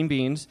 and green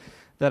beans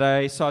that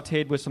I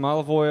sautéed with some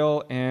olive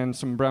oil and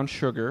some brown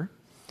sugar.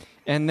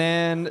 And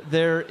then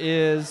there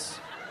is...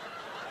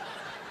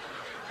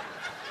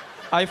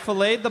 I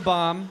filleted the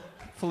bomb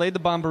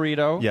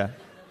burrito. Yeah.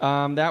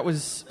 That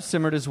was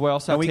simmered as well,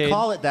 sautéed. And we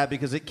call it that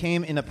because it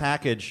came in a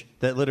package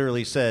that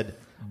literally said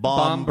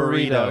bomb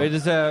burrito. It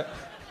is it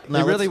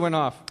really went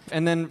off.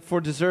 And then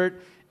for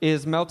dessert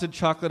is melted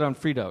chocolate on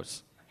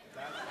Fritos.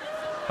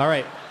 All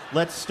right.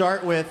 Let's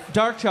start with...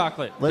 Dark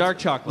chocolate.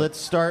 Let's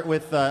start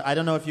with... I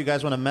don't know if you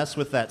guys want to mess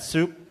with that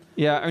soup.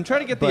 Yeah, I'm trying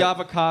to get the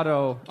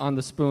avocado on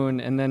the spoon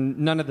and then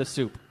none of the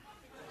soup.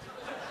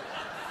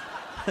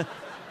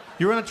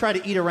 You're going to try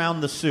to eat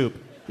around the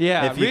soup.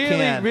 Yeah, if you really,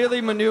 can.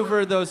 really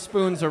maneuver those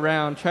spoons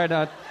around. Try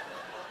to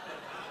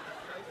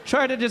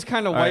just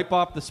kind of wipe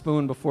off the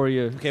spoon before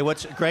you. Okay,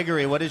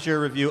 Gregory? What is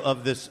your review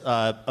of this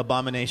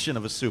abomination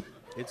of a soup?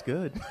 It's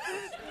good.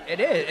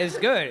 It is. It's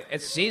good.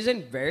 It's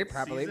seasoned very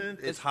properly.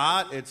 It's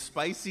hot. It's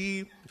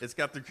spicy. It's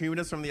got the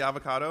creaminess from the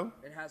avocado.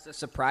 It has a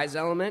surprise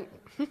element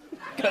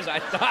because I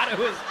thought it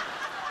was.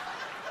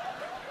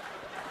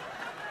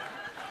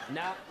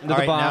 All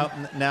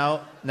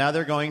right, now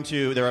they're going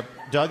to.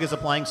 Doug is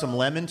applying some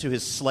lemon to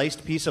his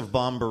sliced piece of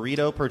bomb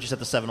burrito purchased at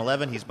the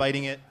 7-Eleven. He's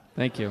biting it.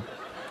 Thank you.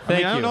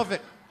 I don't know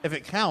if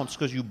it counts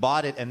because you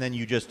bought it and then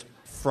you just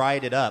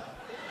fried it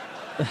up.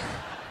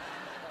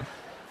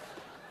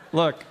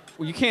 Look,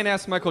 you can't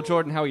ask Michael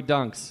Jordan how he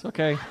dunks,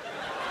 okay?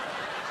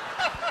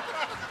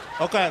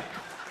 Okay.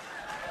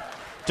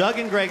 Doug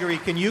and Gregory,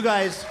 can you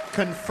guys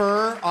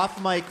confer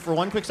off mic for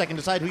one quick second,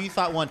 decide who you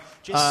thought won?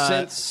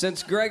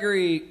 Since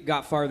Gregory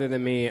got farther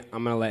than me,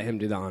 I'm going to let him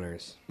do the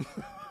honors.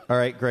 All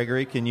right,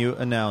 Gregory, can you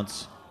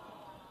announce?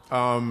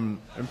 In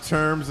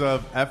terms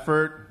of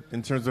effort,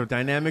 in terms of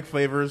dynamic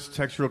flavors,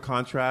 textural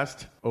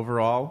contrast,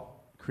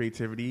 overall,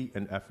 creativity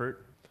and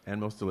effort,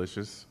 and most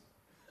delicious,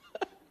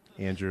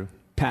 Andrew.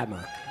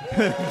 Padma.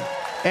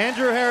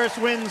 Andrew Harris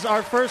wins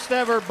our first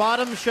ever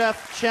Bottom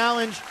Chef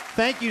Challenge.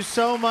 Thank you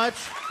so much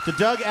to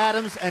Doug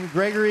Adams and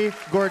Gregory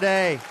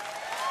Gourdet.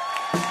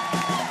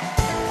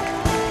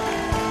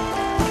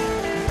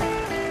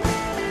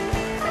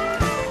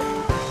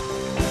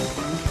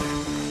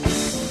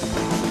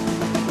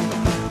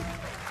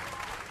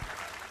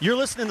 You're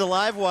listening to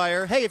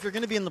Livewire. Hey, if you're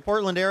going to be in the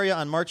Portland area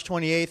on March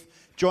 28th,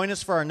 join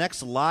us for our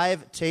next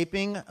live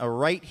taping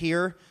right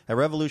here at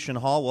Revolution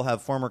Hall. We'll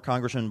have former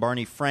Congressman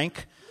Barney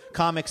Frank,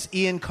 comics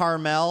Ian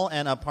Carmel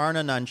and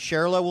Aparna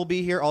Nancherla will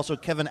be here. Also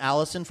Kevin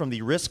Allison from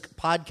the Risk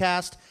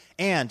podcast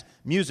and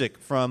music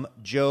from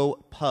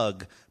Joe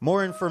Pug.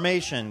 More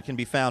information can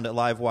be found at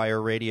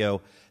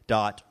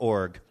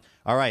livewireradio.org.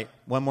 All right,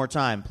 one more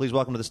time. Please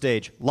welcome to the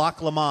stage,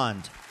 Locke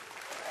Lamond.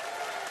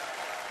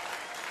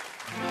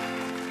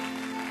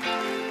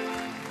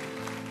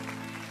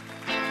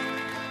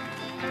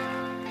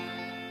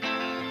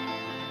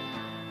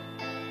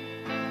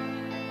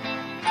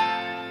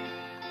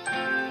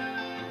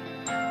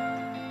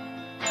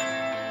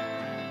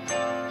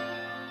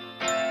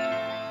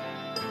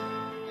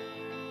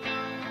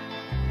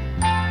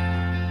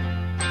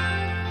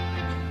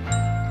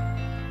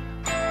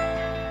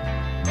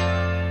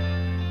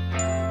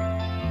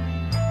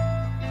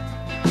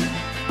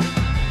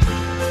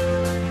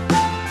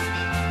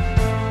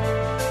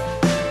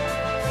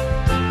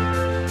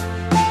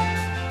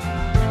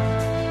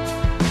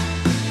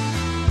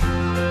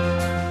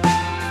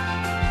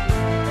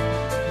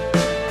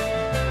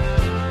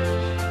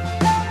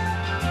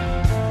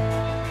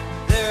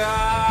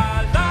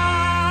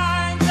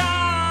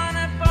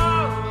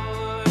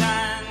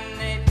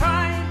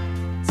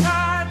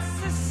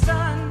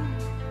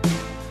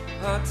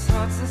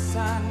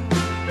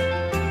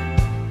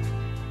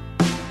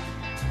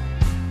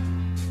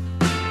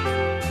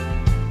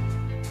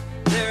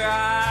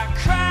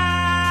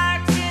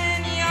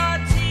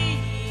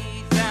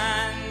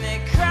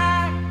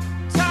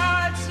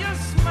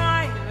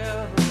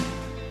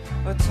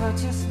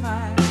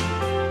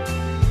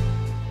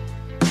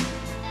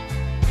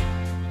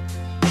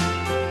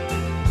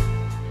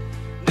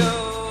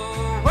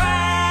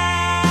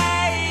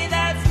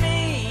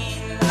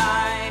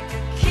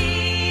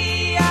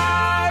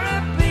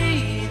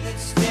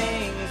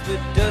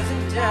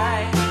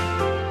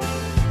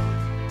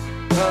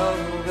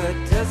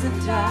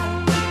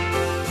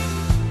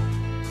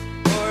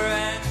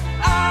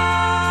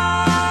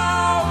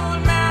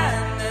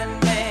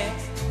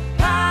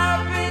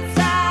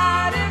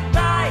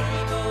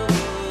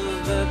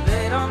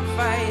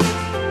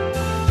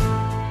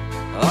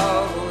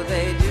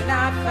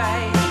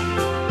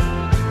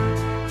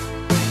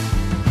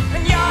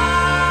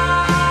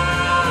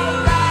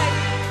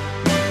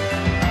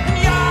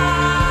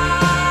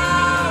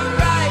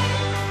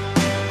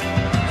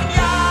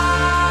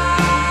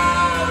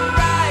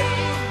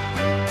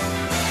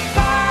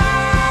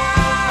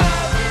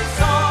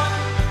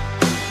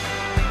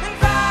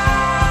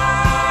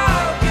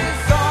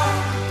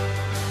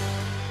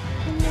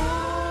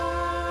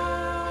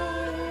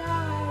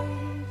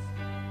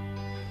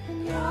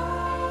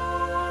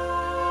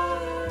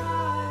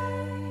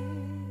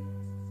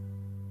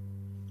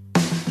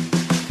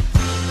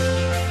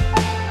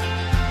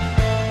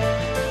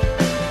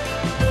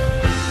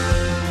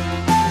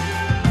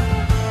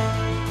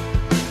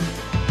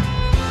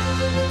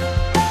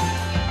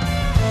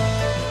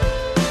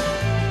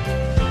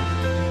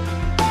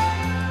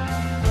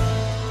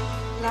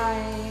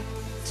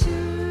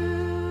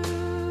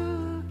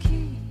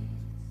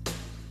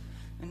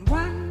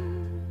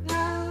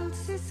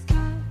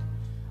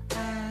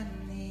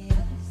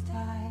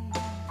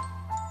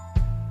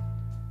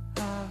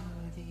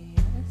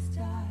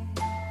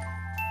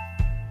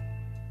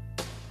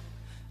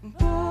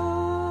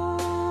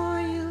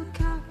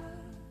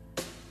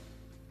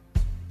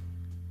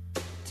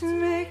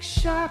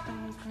 Sharp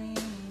and clean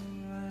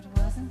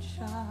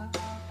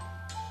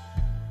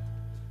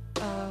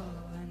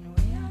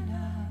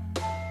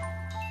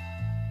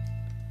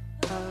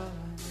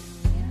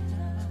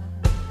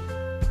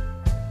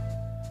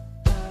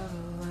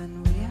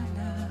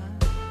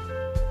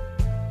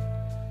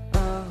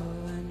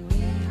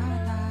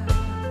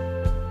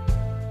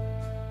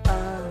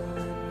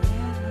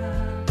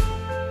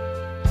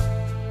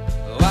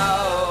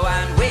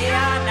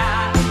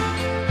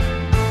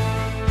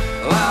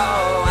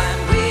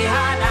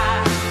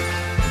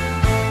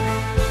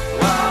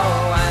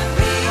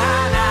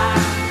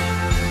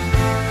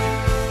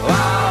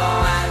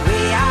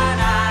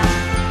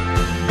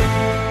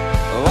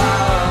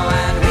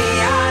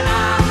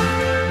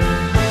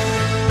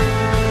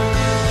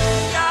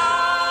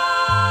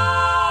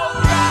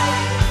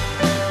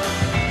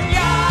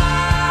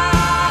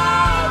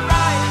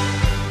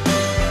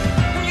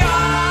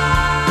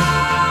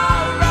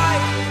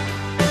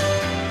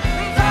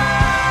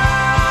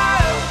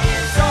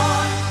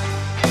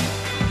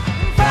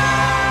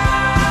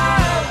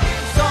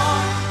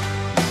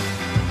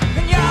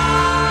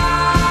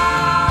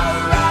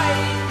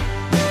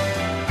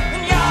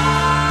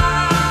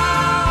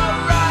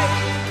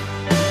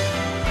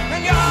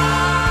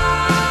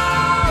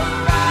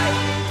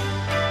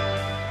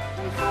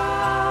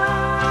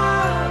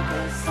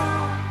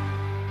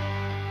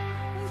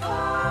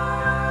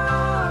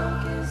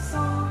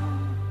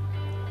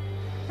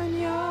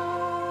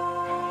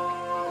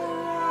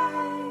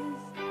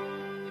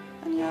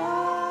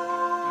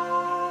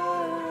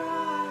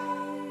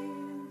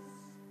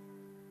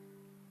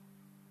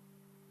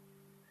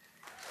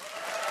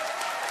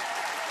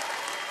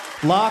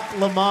Loch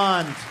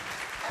Lomond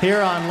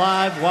here on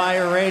Live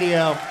Wire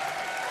Radio.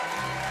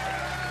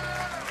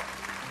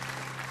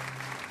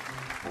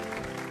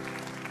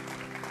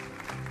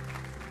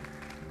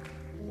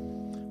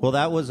 Well,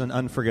 that was an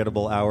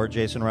unforgettable hour,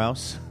 Jason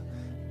Rouse.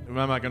 I'm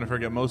not going to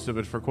forget most of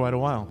it for quite a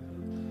while.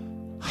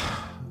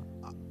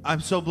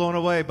 I'm so blown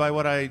away by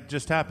what I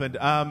just happened.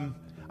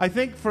 I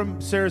think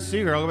from Sarah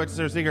Seeger, I'll go back to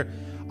Sarah Seeger,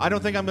 I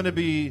don't think I'm going to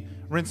be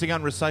rinsing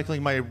out and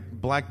recycling my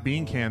black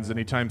bean cans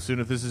anytime soon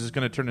if this is just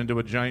going to turn into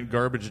a giant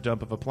garbage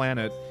dump of a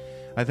planet.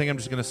 I think I'm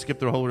just going to skip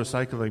the whole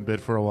recycling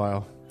bit for a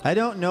while. I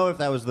don't know if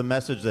that was the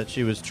message that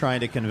she was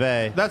trying to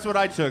convey. That's what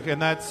I took,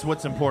 and that's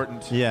what's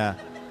important. Yeah.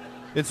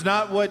 It's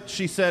not what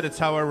she said, it's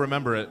how I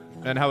remember it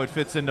and how it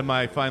fits into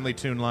my finely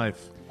tuned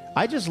life.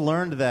 I just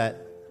learned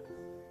that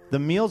the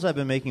meals I've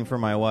been making for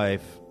my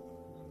wife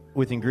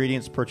with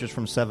ingredients purchased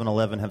from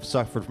 7-Eleven have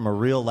suffered from a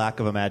real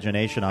lack of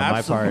imagination on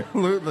my part.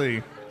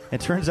 Absolutely.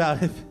 It turns out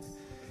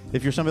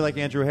if you're somebody like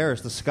Andrew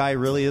Harris, the sky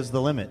really is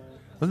the limit.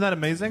 Wasn't that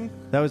amazing?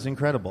 That was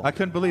incredible. I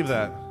couldn't believe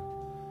that.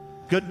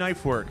 Good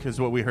knife work is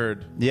what we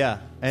heard. Yeah,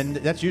 and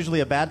that's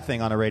usually a bad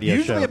thing on a radio show.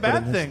 Usually a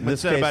bad thing, in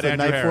this but case, about the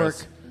Andrew knife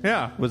Harris.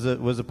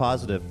 work was a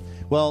positive.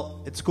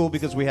 Well, it's cool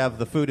because we have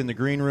the food in the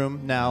green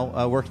room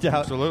now worked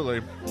out.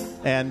 Absolutely.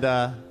 And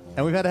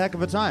we've had a heck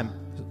of a time.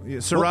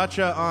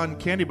 Sriracha on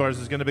candy bars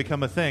is going to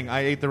become a thing.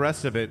 I ate the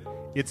rest of it.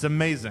 It's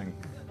amazing.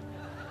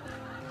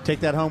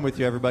 Take that home with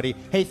you, everybody.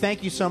 Hey,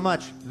 thank you so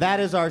much.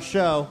 That is our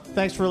show.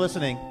 Thanks for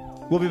listening.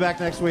 We'll be back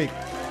next week.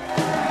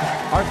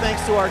 Our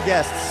thanks to our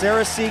guests,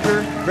 Sarah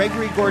Seeger,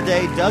 Gregory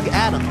Gourdet, Doug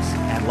Adams,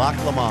 and Loch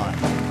Lomond.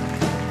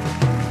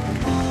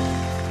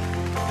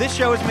 This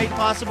show is made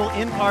possible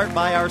in part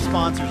by our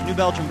sponsors, New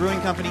Belgium Brewing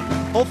Company,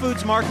 Whole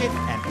Foods Market,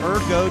 and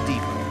Ergo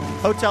Depot.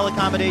 Hotel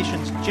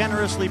accommodations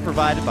generously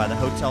provided by the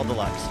Hotel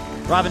Deluxe.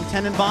 Robin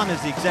Tenenbaum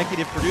is the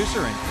executive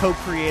producer and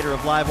co-creator of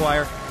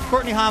Livewire.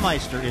 Courtney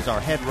Hameister is our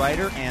head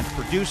writer and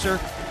producer.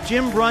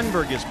 Jim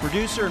Brunberg is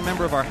producer and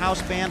member of our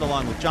house band,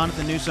 along with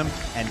Jonathan Newsom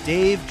and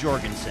Dave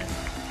Jorgensen.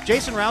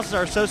 Jason Rouse is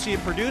our associate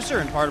producer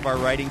and part of our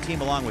writing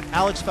team, along with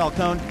Alex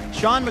Falcone,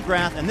 Sean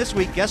McGrath, and this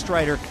week guest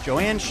writer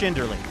Joanne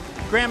Schinderly.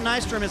 Graham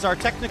Nystrom is our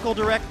technical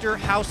director,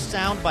 house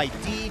sound by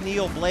D.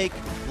 Neil Blake,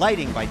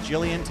 lighting by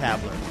Jillian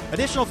Tabler.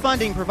 Additional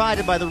funding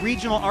provided by the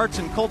Regional Arts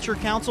and Culture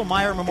Council,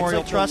 Meyer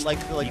Memorial Trust,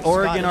 the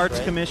Oregon Arts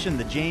Commission,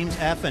 the James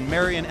F. and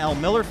Marion L.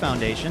 Miller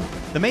Foundation,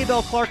 the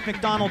Maybelle Clark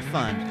McDonald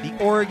Fund, the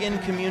Oregon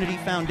Community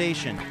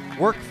Foundation,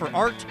 Work for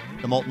Art,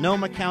 the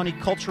Multnomah County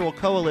Cultural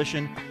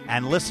Coalition,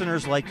 and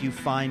listeners like you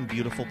fine,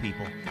 beautiful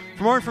people.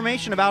 For more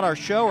information about our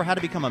show or how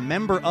to become a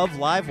member of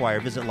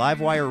Livewire, visit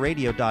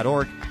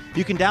livewireradio.org.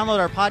 You can download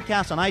our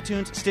podcast on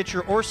iTunes,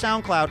 Stitcher, or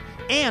SoundCloud,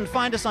 and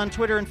find us on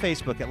Twitter and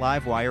Facebook at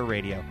Livewire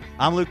Radio.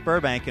 I'm Luke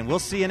Burbank, and we'll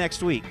see you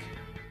next week.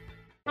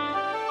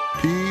 PRI,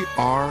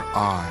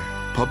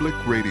 Public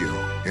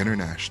Radio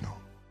International.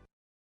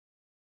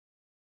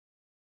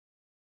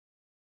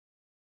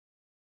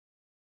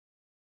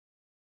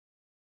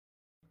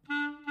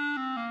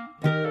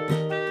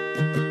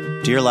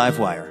 Dear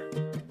Livewire,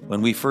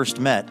 when we first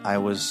met, I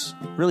was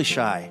really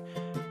shy.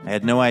 I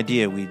had no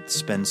idea we'd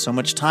spend so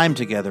much time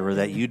together, or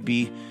that you'd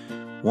be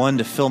one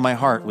to fill my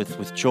heart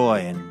with joy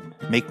and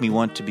make me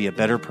want to be a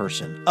better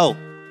person. Oh,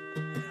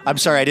 I'm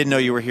sorry, I didn't know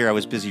you were here. I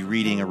was busy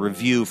reading a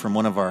review from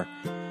one of our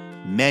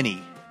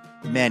many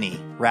many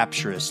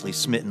rapturously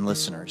smitten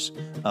listeners.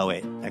 Oh,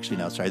 wait. Actually,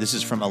 no, sorry. This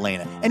is from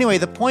Elena. Anyway,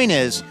 the point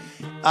is,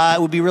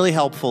 it would be really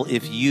helpful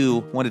if you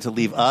wanted to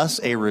leave us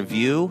a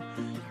review.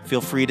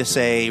 Feel free to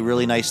say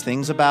really nice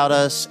things about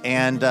us,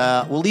 and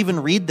we'll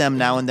even read them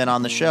now and then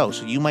on the show.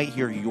 So you might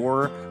hear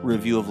your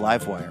review of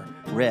Livewire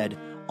read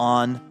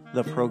on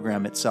the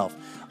program itself.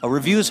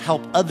 Reviews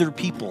help other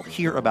people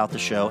hear about the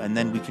show, and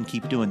then we can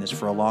keep doing this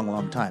for a long,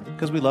 long time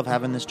because we love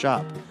having this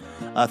job.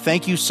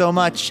 Thank you so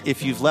much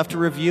if you've left a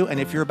review, and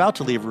if you're about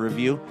to leave a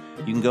review,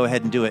 you can go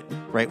ahead and do it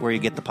right where you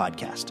get the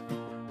podcast.